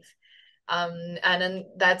behave? And then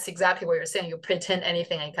that's exactly what you're saying. You pretend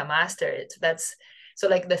anything and can master it. That's so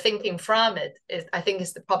like the thinking from it is, I think,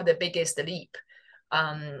 is probably the biggest leap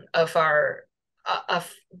of our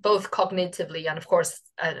of both cognitively and of course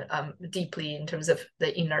deeply in terms of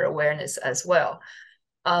the inner awareness as well.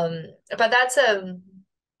 But that's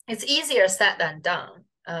it's easier said than done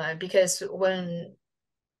because when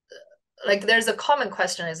like there's a common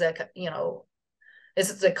question is like, you know,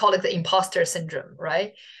 they call it the imposter syndrome,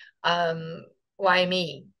 right? Why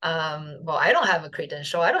me? Well, I don't have a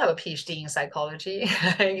credential. I don't have a PhD in psychology, or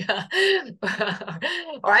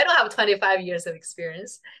I don't have 25 years of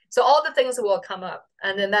experience. So all the things will come up,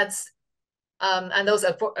 and then that's and those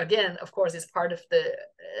again, of course, is part of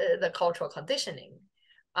the cultural conditioning.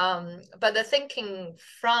 But the thinking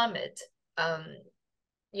from it,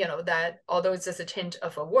 you know, that although it's just a change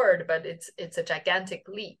of a word, but it's a gigantic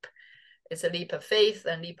leap. It's a leap of faith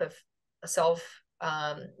and leap of self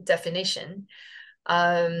definition.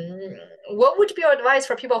 What would be your advice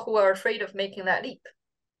for people who are afraid of making that leap?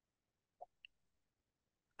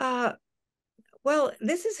 Well,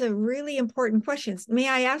 this is a really important question. May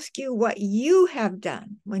I ask you what you have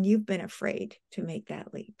done when you've been afraid to make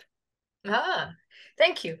that leap?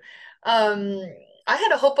 Thank you. I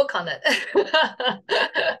had a whole book on it.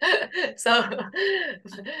 So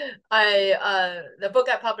the book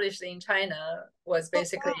I published in China was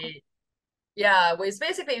basically, yeah, was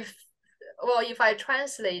basically, well, if I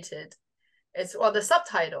translate it, it's, well, the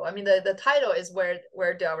subtitle, I mean, the title is where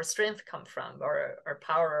do our strength come from, or our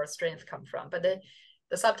power or strength come from, but the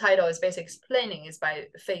subtitle is basically explaining is by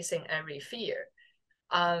facing every fear.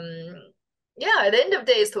 Yeah, at the end of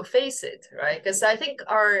the day is to face it, right? Because I think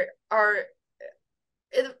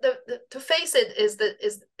to face it is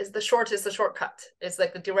the shortcut. It's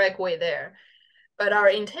like the direct way there, but our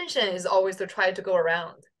intention is always to try to go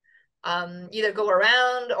around, either go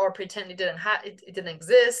around or pretend it didn't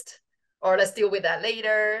exist, or let's deal with that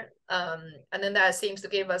later. And then that seems to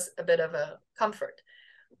give us a bit of a comfort.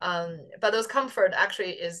 But those comfort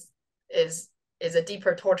actually is a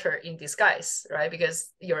deeper torture in disguise, right?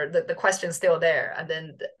 Because the question's still there, and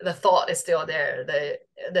then the thought is still there.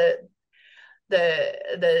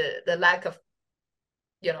 The lack of,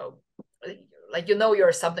 you know, like, you know,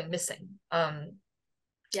 you're something missing.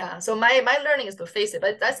 Yeah. So my learning is to face it,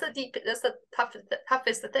 but that's the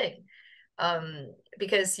toughest thing,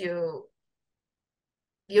 because you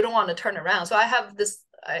don't want to turn around. So I have this,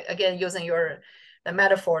 again, using the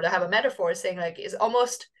metaphor. I have a metaphor saying like, it's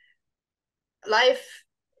almost, life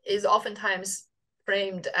is oftentimes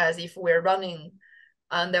framed as if we're running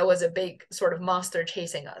and there was a big sort of monster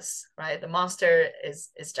chasing us, right? The monster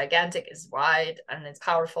is gigantic, is wide, and it's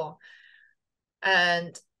powerful.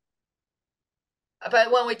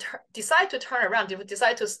 But when we decide to turn around, if we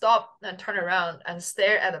decide to stop and turn around and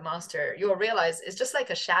stare at the monster, you'll realize it's just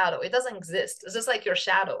like a shadow. It doesn't exist. It's just like your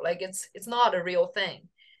shadow. Like it's not a real thing.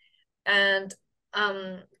 And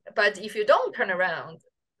but if you don't turn around,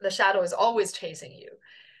 the shadow is always chasing you.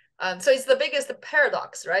 So it's the biggest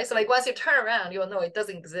paradox, right? So like once you turn around, you'll know it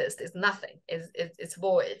doesn't exist. It's nothing. It's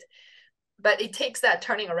void. But it takes that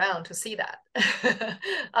turning around to see that.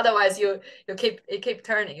 Otherwise, you keep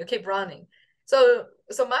turning, you keep running. So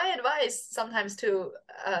my advice sometimes to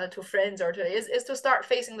friends or is to start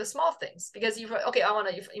facing the small things, because you, okay, I want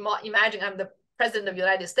to imagine I'm the president of the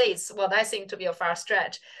United States, well, that seemed to be a far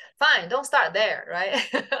stretch. Fine, don't start there, right?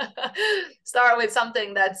 Start with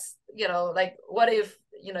something that's, you know, like, what if,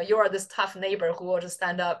 you know, you are this tough neighbor who will just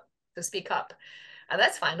stand up to speak up? And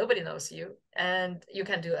that's fine, nobody knows you, and you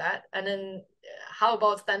can do that. And then how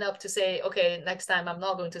about stand up to say, okay, next time I'm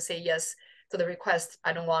not going to say yes to the request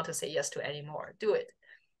I don't want to say yes to anymore. Do it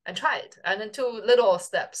and try it. And then 2 little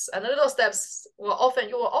steps. And the little steps you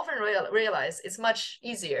will often realize it's much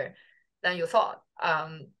easier than you thought.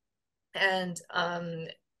 I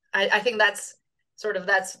think that's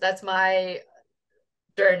that's my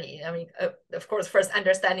journey. I mean, of course, first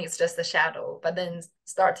understanding it's just a shadow, but then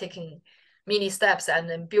start taking mini steps and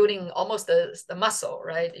then building almost the muscle,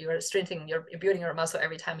 right? You're strengthening, you're building your muscle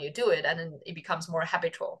every time you do it, and then it becomes more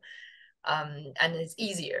habitual. And it's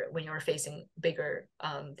easier when you're facing bigger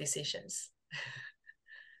decisions.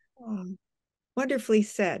 Oh, wonderfully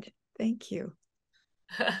said. Thank you.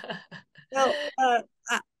 Well,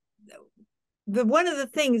 one of the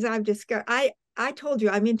things I've discovered, I told you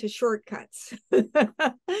I'm into shortcuts.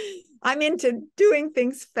 I'm into doing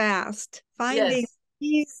things fast, finding Yes.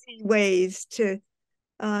 easy ways to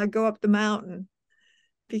go up the mountain,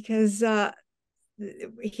 because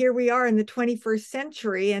here we are in the 21st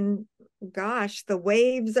century, and gosh, the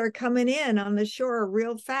waves are coming in on the shore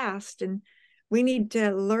real fast, and we need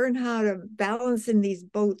to learn how to balance in these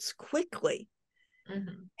boats quickly.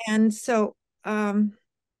 Mm-hmm. And so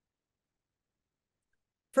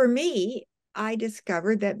for me, I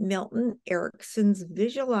discovered that Milton Erickson's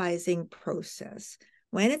visualizing process,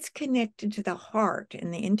 when it's connected to the heart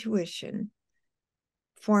and the intuition,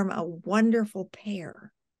 form a wonderful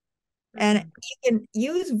pair. And you can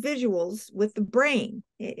use visuals with the brain.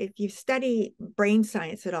 If you study brain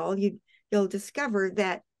science at all, you'll discover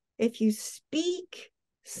that if you speak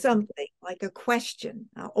something like a question,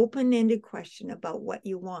 an open-ended question about what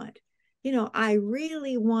you want, you know, I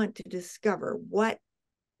really want to discover what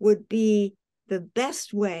would be the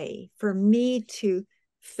best way for me to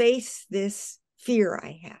face this fear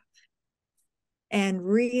I have and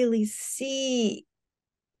really see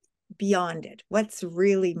beyond it. What's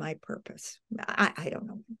really my purpose? I don't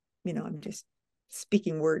know. You know, I'm just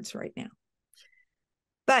speaking words right now.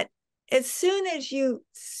 But as soon as you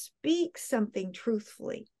speak something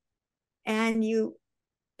truthfully and you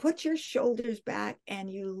put your shoulders back and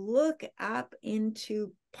you look up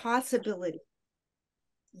into possibility,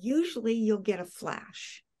 usually you'll get a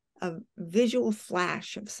flash, a visual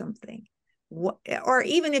flash of something. Or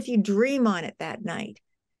even if you dream on it that night,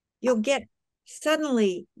 you'll get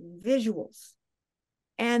suddenly visuals.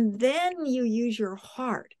 And then you use your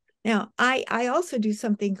heart. Now, I also do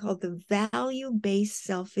something called the value-based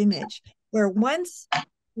self-image, where once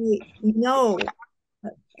we know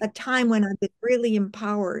a time when I've been really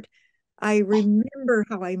empowered, I remember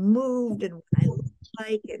how I moved and what I looked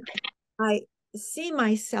like, and I see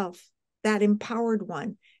myself, that empowered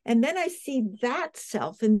one. And then I see that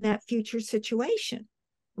self in that future situation.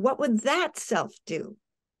 What would that self do?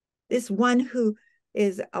 This one who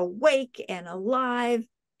is awake and alive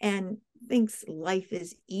and thinks life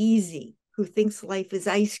is easy, who thinks life is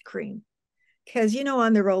ice cream. Because, you know,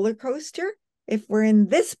 on the roller coaster, if we're in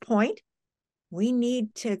this point, we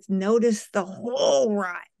need to notice the whole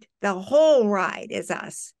ride. The whole ride is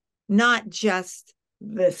us, not just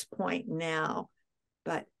this point now,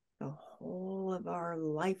 but the whole of our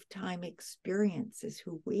lifetime experience is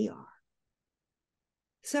who we are.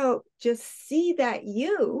 So just see that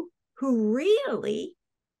you who really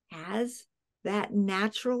has that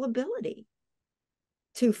natural ability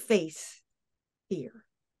to face fear.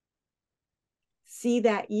 See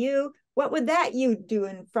that you, what would that you do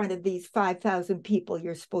in front of these 5,000 people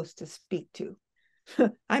you're supposed to speak to?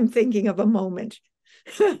 I'm thinking of a moment.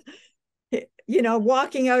 You know,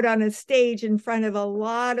 walking out on a stage in front of a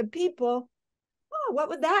lot of people. Oh, what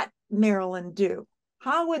would that Marilyn do?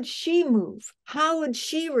 How would she move? How would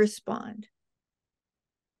she respond?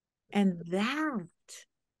 And that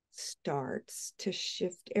starts to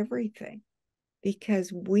shift everything,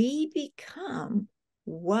 because we become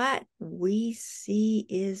what we see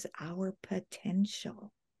is our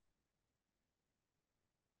potential.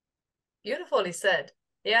 Beautifully said.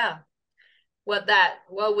 Yeah. What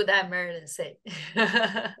would that Marilyn say?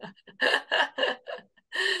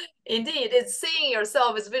 Indeed, it's seeing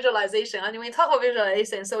yourself as visualization. And when we talk about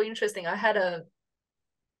visualization, it's so interesting. I had a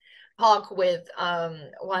talk with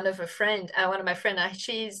one of my friend.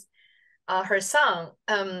 She's her son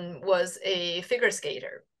was a figure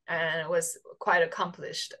skater and was quite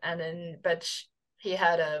accomplished. And then, but he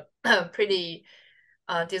had a pretty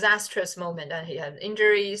disastrous moment, and he had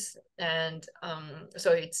injuries, and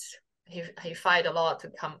so he fight a lot to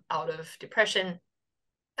come out of depression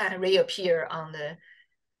and reappear on the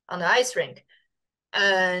ice rink.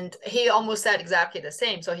 And he almost said exactly the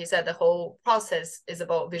same. So he said the whole process is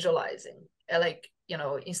about visualizing. Like, you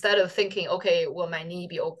know, instead of thinking, okay, will my knee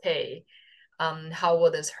be okay? How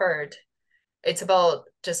will this hurt? It's about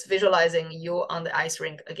just visualizing you on the ice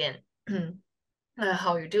rink again.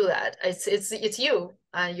 How you do that? It's you,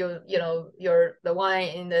 and you know, you're the one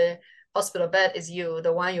in the hospital bed is you.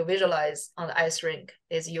 The one you visualize on the ice rink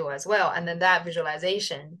is you as well. And then that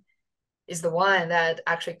visualization is the one that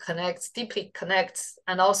actually deeply connects,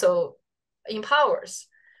 and also empowers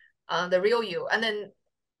the real you. And then,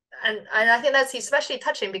 and I think that's especially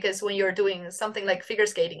touching, because when you're doing something like figure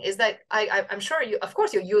skating, is that I'm sure you, of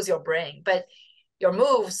course, you use your brain, but your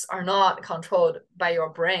moves are not controlled by your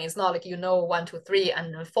brain. It's not like, you know, 1, 2, 3,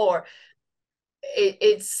 and then 4.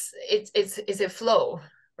 It's a flow,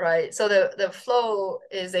 right? So the flow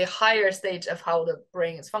is a higher stage of how the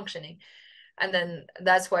brain is functioning. And then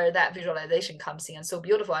that's where that visualization comes in, and so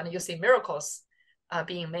beautiful. And you see miracles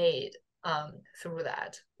being made through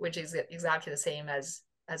that, which is exactly the same as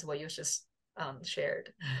what you just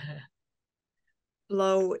shared.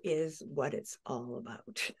 Flow is what it's all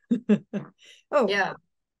about. Oh, yeah. Let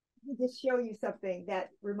me just show you something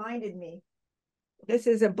that reminded me. This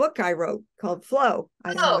is a book I wrote called Flow.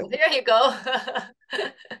 I don't know. Oh, there you go.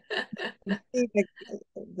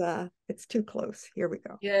 It's too close. Here we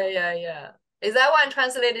go. Yeah. Is that one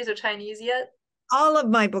translated to Chinese yet? All of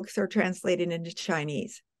my books are translated into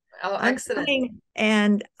Chinese. Oh, excellent.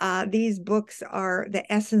 And these books are the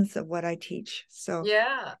essence of what I teach. So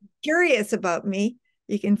yeah, curious about me,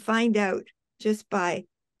 you can find out just by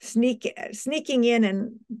sneaking in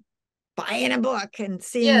and buying a book and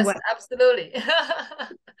seeing yes, what. absolutely.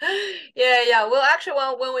 yeah. Well, actually,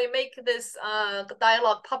 when we make this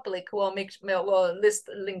dialogue public, we'll list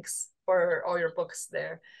links for all your books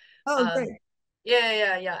there. Oh, Um, great.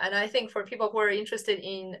 yeah. And I think for people who are interested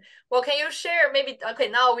in, well, can you share maybe? Okay,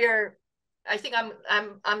 now I think I'm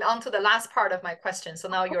on to the last part of my question. So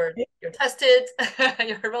now you're tested,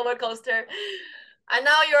 you're roller coaster, and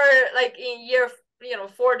now you're like in year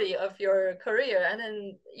 40 of your career. And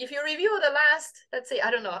then if you review the last, let's say,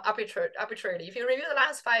 I don't know, arbitrarily, if you review the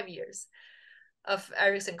last 5 years of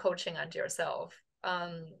Erickson coaching and yourself,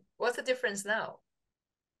 what's the difference now?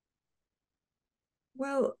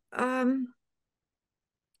 Well,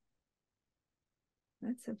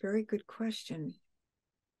 that's a very good question.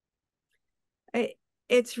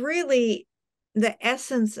 It's really the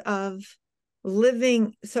essence of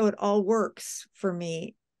living so it all works for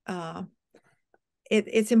me.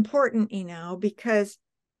 It's important, because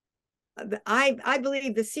I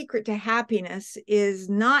believe the secret to happiness is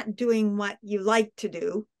not doing what you like to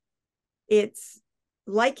do. It's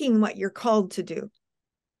liking what you're called to do.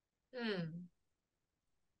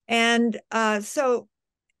 And so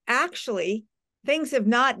actually, things have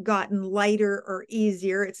not gotten lighter or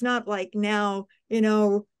easier. It's not like now,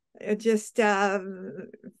 just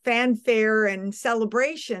fanfare and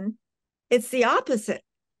celebration. It's the opposite.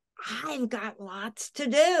 I've got lots to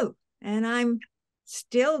do, and I'm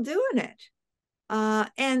still doing it.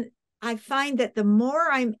 And I find that the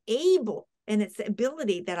more I'm able, and it's the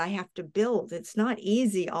ability that I have to build, it's not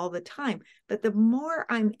easy all the time, but the more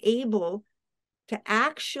I'm able to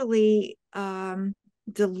actually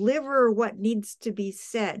deliver what needs to be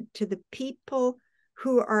said to the people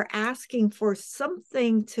who are asking for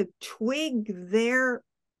something to twig their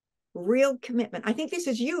real commitment. I think this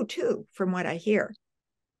is you too, from what I hear.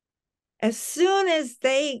 As soon as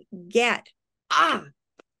they get,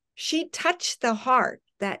 she touched the heart,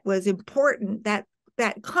 that was important, that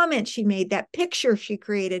comment she made, that picture she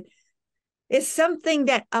created is something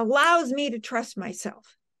that allows me to trust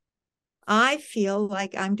myself. I feel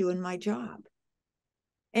like I'm doing my job.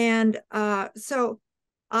 And so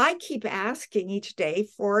I keep asking each day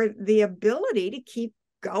for the ability to keep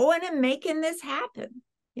going and making this happen,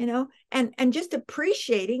 and just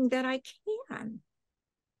appreciating that I can.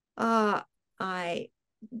 I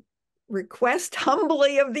request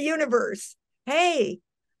humbly of the universe, hey,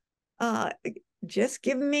 just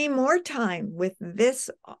give me more time with this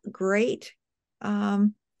great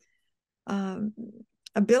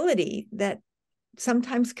ability that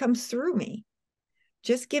sometimes comes through me.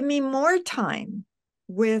 Just give me more time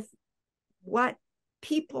with what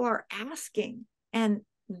people are asking, and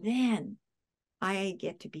then I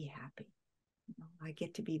get to be happy. I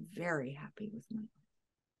get to be very happy with my life.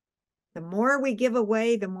 The more we give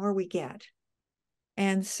away, the more we get.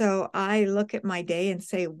 And so I look at my day and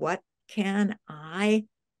say, what can I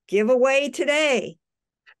give away today?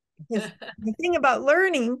 Because the thing about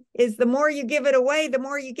learning is the more you give it away, the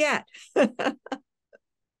more you get.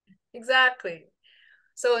 Exactly.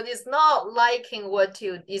 So it's not liking what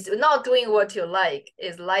you is not doing what you like,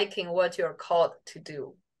 is liking what you're called to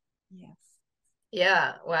do. Yes.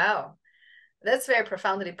 Yeah, wow. That's very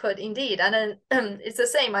profoundly put, indeed. And then it's the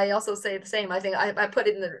same. I also say the same. I think I put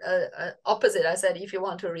it in the opposite. I said, if you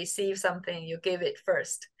want to receive something, you give it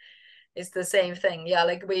first. It's the same thing. Yeah,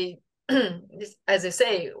 like we, as you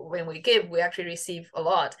say, when we give, we actually receive a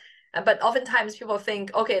lot. But oftentimes people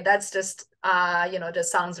think, okay, that's just,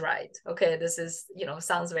 just sounds right. Okay, this is,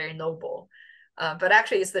 sounds very noble. But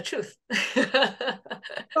actually, it's the truth.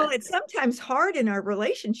 Well, it's sometimes hard in our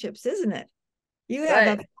relationships, isn't it? You have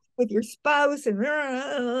a Right. with your spouse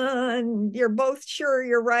and you're both sure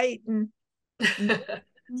you're right. And you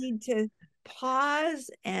need to pause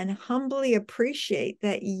and humbly appreciate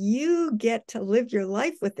that you get to live your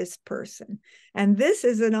life with this person. And this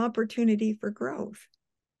is an opportunity for growth.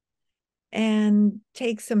 And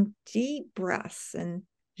take some deep breaths and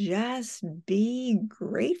just be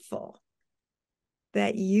grateful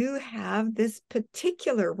that you have this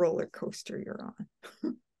particular roller coaster you're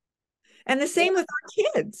on. And the Yeah. same with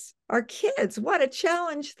our kids. Our kids, what a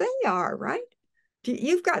challenge they are, right?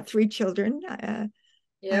 You've got 3 children. I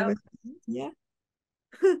Yeah. was, yeah.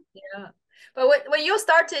 Yeah. But when you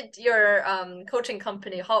started your coaching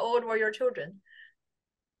company, how old were your children?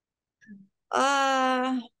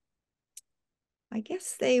 uh, I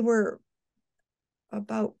guess they were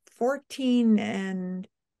about 14 and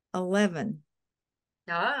 11.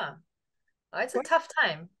 Ah, it's a What? tough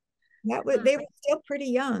time. Hmm. They were still pretty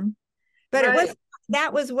young, but Right.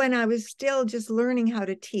 that was when I was still just learning how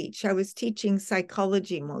to teach. I was teaching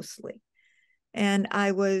psychology mostly. And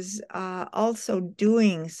I was also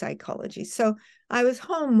doing psychology. So I was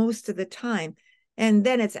home most of the time. And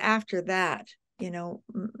then it's after that,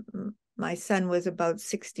 my son was about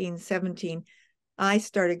 16, 17. I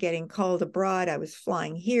started getting called abroad. I was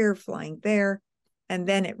flying here, flying there. And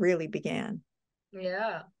then it really began.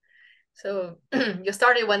 Yeah. So you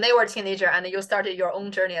started when they were a teenager and you started your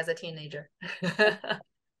own journey as a teenager.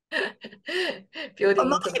 Well,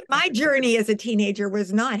 Building into the my company. journey as a teenager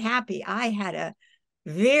was not happy. I had a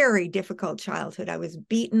very difficult childhood. I was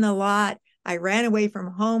beaten a lot. I ran away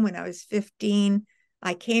from home when I was 15.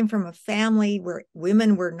 I came from a family where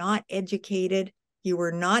women were not educated. You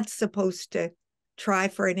were not supposed to try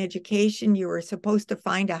for an education. You were supposed to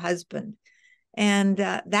find a husband. And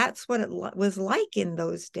that's what it was like in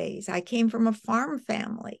those days. I came from a farm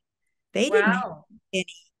family. They didn't have Wow. any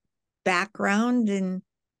background and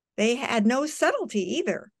they had no subtlety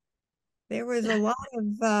either. There was a lot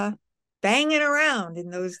of banging around in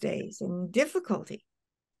those days and difficulty.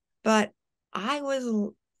 But I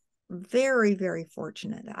was very, very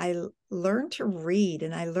fortunate. I learned to read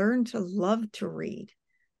and I learned to love to read.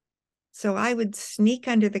 So I would sneak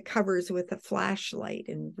under the covers with a flashlight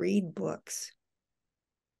and read books.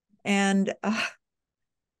 And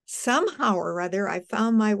somehow or other, I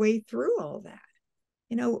found my way through all that.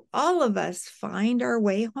 All of us find our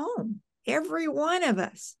way home, every one of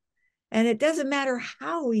us. And it doesn't matter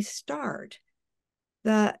how we start.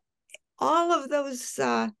 The all of those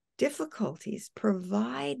difficulties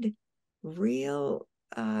provide real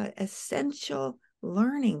essential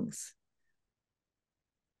learnings.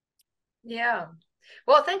 Yeah.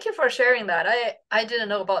 Well, thank you for sharing that. I didn't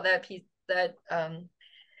know about that piece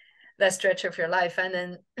that stretch of your life. And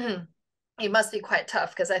then it must be quite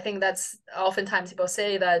tough because I think that's oftentimes people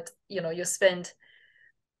say that, you spend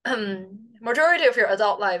majority of your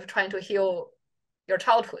adult life trying to heal your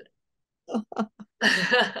childhood.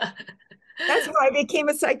 That's how I became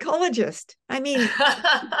a psychologist. I mean,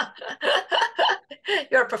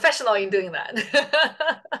 You're a professional in doing that.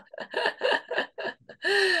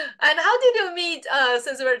 And how did you meet,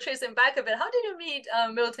 since we're tracing back a bit, how did you meet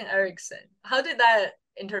Milton Erickson? How did that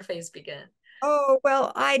interface begin? oh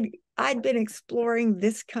well, I'd been exploring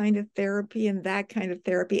this kind of therapy and that kind of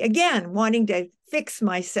therapy again, wanting to fix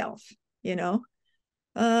myself, you know,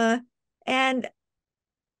 uh, and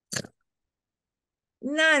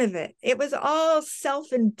none of it. It was all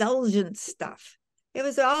self-indulgent stuff. It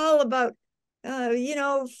was all about,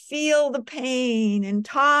 feel the pain and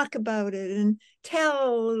talk about it and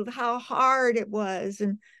tell how hard it was.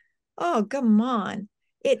 And oh, come on.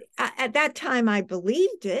 At that time, I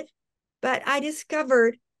believed it, but I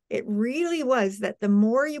discovered it really was that the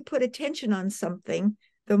more you put attention on something,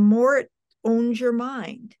 the more it owns your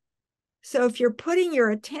mind. So if you're putting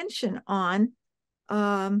your attention on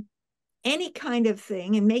um, any kind of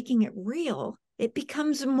thing and making it real, it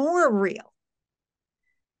becomes more real.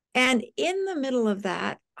 And in the middle of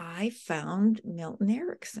that, I found Milton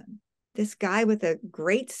Erickson, this guy with a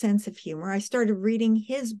great sense of humor. I started reading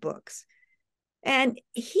his books, and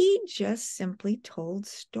he just simply told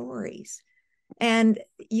stories. And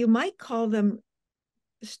you might call them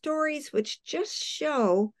stories which just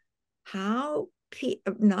show how,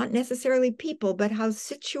 not necessarily people, but how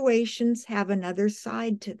situations have another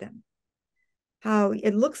side to them. How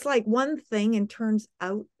it looks like one thing and turns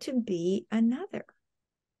out to be another.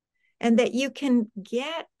 And that you can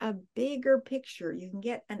get a bigger picture, you can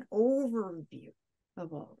get an overview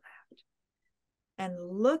of all that and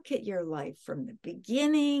look at your life from the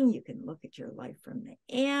beginning. You can look at your life from the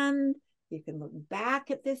end. You can look back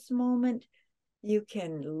at this moment. You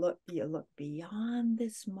look beyond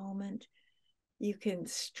this moment. You can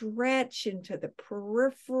stretch into the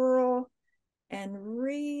peripheral and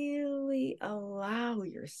really allow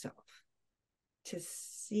yourself to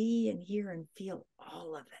see and hear and feel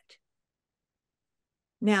all of it.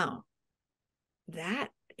 Now, that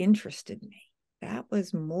interested me. That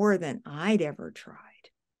was more than I'd ever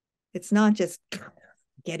tried. It's not just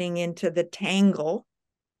getting into the tangle.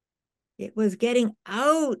 It was getting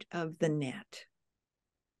out of the net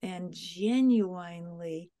and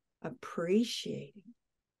genuinely appreciating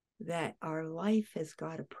that our life has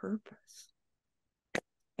got a purpose.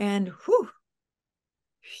 And whew,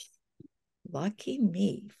 lucky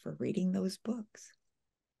me for reading those books.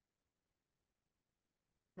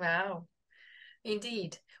 Wow,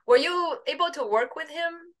 indeed. Were you able to work with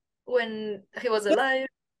him when he was alive?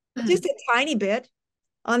 Just a tiny bit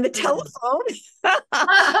on the telephone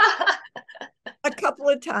a couple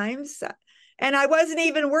of times. And I wasn't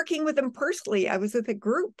even working with him personally. I was with a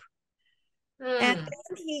group. And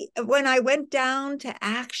then when I went down to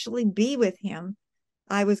actually be with him,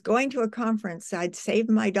 I was going to a conference. I'd saved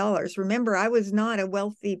my dollars. Remember, I was not a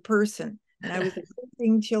wealthy person, and I was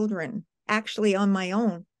raising children actually on my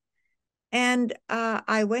own. And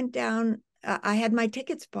I went down, I had my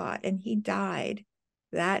tickets bought, and he died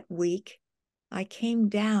that week. I came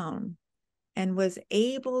down and was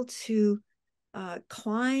able to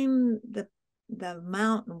climb the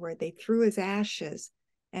mountain where they threw his ashes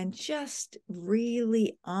and just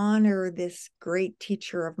really honor this great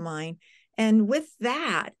teacher of mine. And with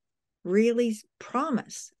that, really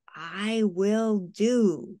promise, I will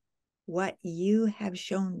do what you have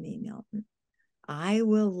shown me, Milton. I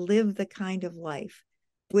will live the kind of life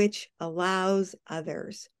which allows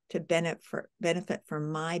others to benefit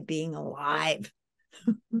from my being alive.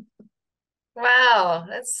 Wow,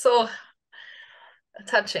 that's so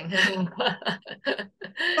touching. Well, So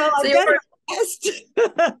I've you done were my best.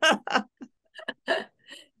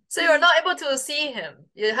 so you're not able to see him.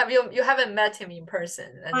 You haven't met him in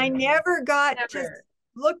person. I And never got to never.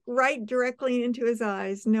 look right directly into his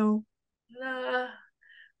eyes. No.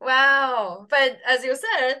 Wow. But as you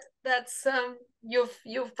said, that's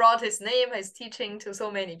you've brought his name, his teaching to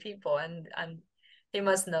so many people, and he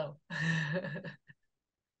must know.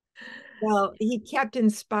 Well, he kept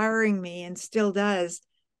inspiring me and still does.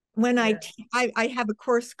 When Yeah. I have a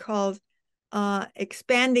course called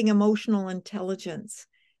Expanding Emotional Intelligence,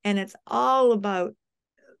 and it's all about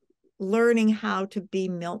learning how to be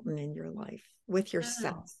Milton in your life with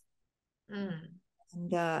yourself. Mm.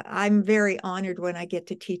 And I'm very honored when I get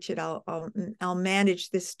to teach it. I'll manage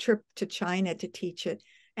this trip to China to teach it,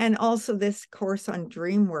 and also this course on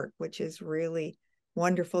dream work, which is really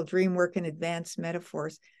wonderful. Dream work and advanced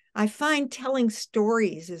metaphors. I find telling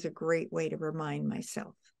stories is a great way to remind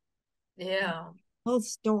myself. Yeah. Tell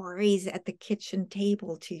stories at the kitchen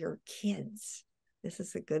table to your kids. This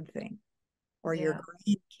is a good thing, or your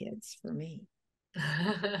Yeah. grandkids for me.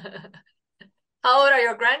 How old are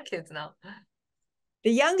your grandkids now?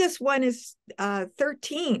 The youngest one is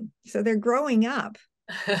 13, so they're growing up.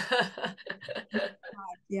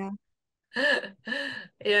 Yeah.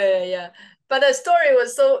 Yeah. But the story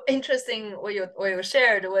was so interesting. What you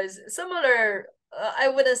shared was similar. I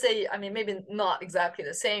wouldn't say. I mean, maybe not exactly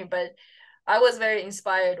the same, but I was very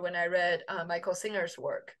inspired when I read Michael Singer's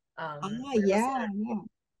work. Michael Yeah, Singer. yeah.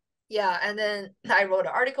 Yeah, and then I wrote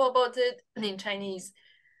an article about it in Chinese,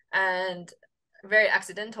 and very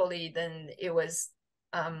accidentally, then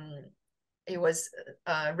um it was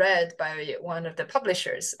read by one of the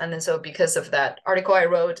publishers, and then so because of that article I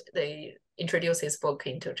wrote, they introduced his book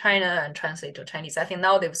into China and translate to Chinese. I think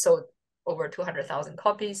now they've sold over 200,000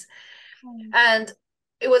 copies, and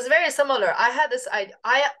it was very similar.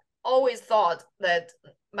 I always thought that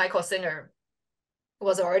Michael Singer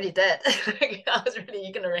was already dead. I was really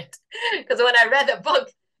ignorant because when I read the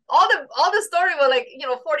book, all the story was like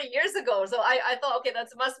 40 years ago. So I thought, okay, that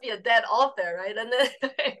must be a dead author, right? And then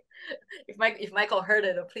if Michael heard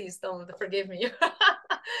it, please don't forgive me.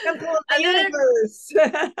 Temple of the And then universe.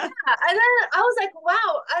 and then I was like,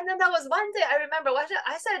 wow. And then that was one day I remember I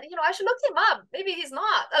said, I should look him up. Maybe he's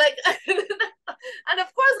not. Like, and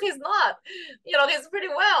of course he's not. He's pretty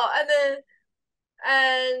well.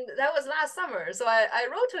 And that was last summer. So I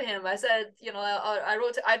wrote to him. I said,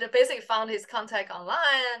 I basically found his contact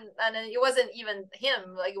online, and then it wasn't even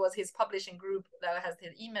him. Like, it was his publishing group that has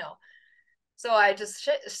his email. So I just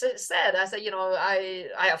said, I said,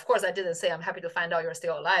 I of course I didn't say I'm happy to find out you're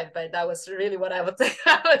still alive, but that was really what I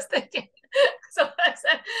was thinking. So I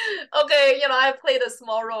said, okay, I played a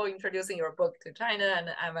small role introducing your book to China,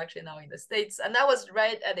 and I'm actually now in the States. And that was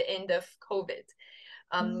right at the end of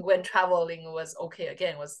COVID, when traveling was okay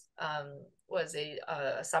again, was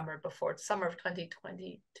a summer of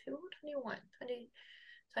 2022, 21,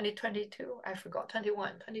 2022, I forgot,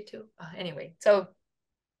 21, 22. Anyway, so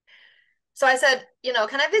I said,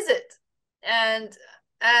 can I visit? And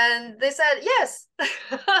they said yes.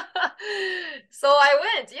 So I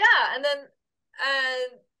went, yeah, and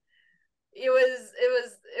it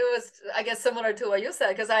was I guess similar to what you said,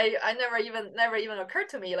 because I never even occurred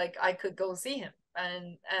to me like I could go see him,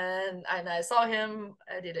 and I saw him.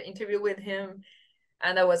 I did an interview with him,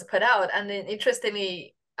 and I was put out. And then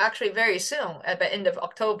interestingly, actually very soon at the end of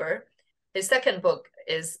October, his second book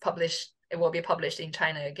is published. It will be published in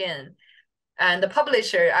China again. And the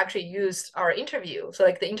publisher actually used our interview. So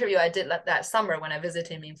like the interview I did that summer when I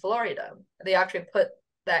visited him in Florida, they actually put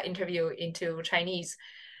that interview into Chinese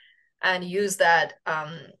and used that.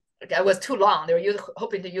 It was too long. They were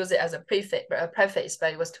hoping to use it as a preface,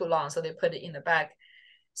 but it was too long. So they put it in the back.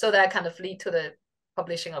 So that kind of lead to the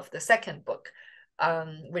publishing of the second book,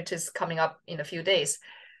 which is coming up in a few days.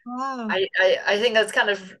 Wow. I think that's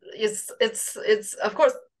kind of, it's of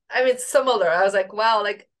course, I mean, it's similar. I was like, wow,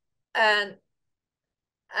 like, and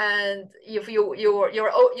if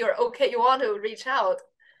you're okay, you want to reach out,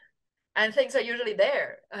 and things are usually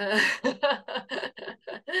there.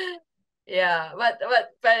 Yeah, but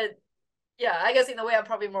yeah, I guess in a way I'm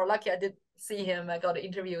probably more lucky. I did see him, I got to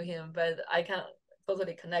interview him, but I can't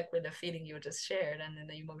totally connect with the feeling you just shared and then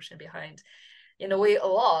the emotion behind, in a way, a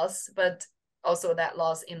loss, but also that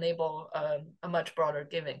loss enable a much broader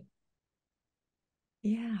giving.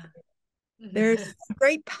 Yeah. There's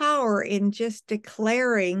great power in just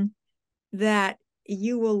declaring that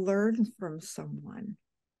you will learn from someone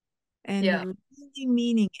and Yeah, really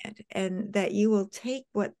meaning it, and that you will take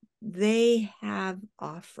what they have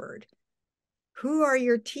offered. Who are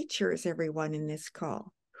your teachers, everyone in this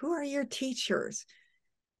call? Who are your teachers?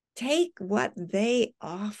 Take what they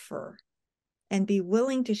offer and be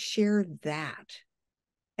willing to share that,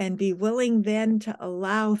 and be willing then to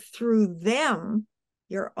allow through them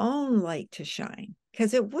your own light to shine,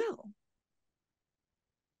 because it will.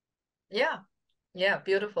 yeah,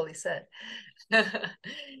 beautifully said.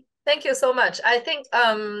 Thank you so much. I think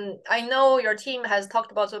I know your team has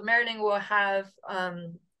talked about, so Marilyn will have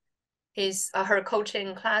her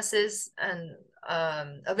coaching classes and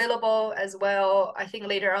available as well. I think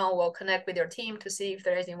later on we'll connect with your team to see if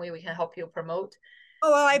there is any way we can help you promote Oh,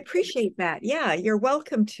 well, I appreciate that. Yeah, you're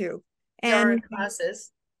welcome to. your And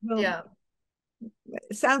classes. well, Yeah.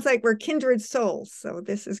 it sounds like we're kindred souls, so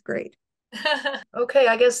this is great. Okay,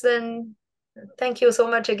 I guess then thank you so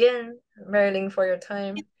much again, Marilyn, for your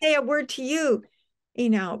time. Say a word to you,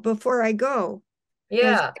 before I go,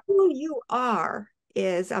 because Yeah. who you are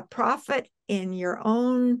is a prophet in your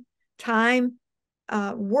own time,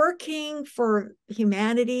 working for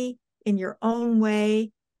humanity in your own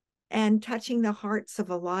way and touching the hearts of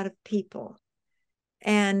a lot of people.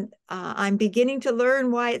 And I'm beginning to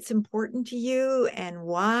learn why it's important to you and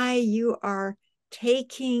why you are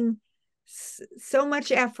taking so much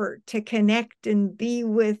effort to connect and be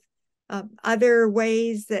with other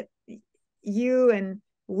ways that you and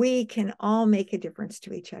we can all make a difference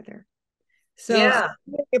to each other. So I Yeah.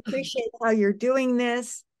 really appreciate how you're doing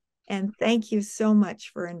this. And thank you so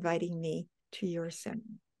much for inviting me to your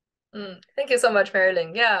seminar. Thank you so much,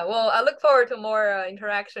 Marilyn. Yeah, well, I look forward to more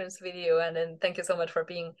interactions with you. And then thank you so much for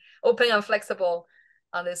being open and flexible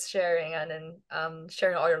on this sharing, and then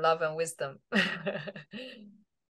sharing all your love and wisdom.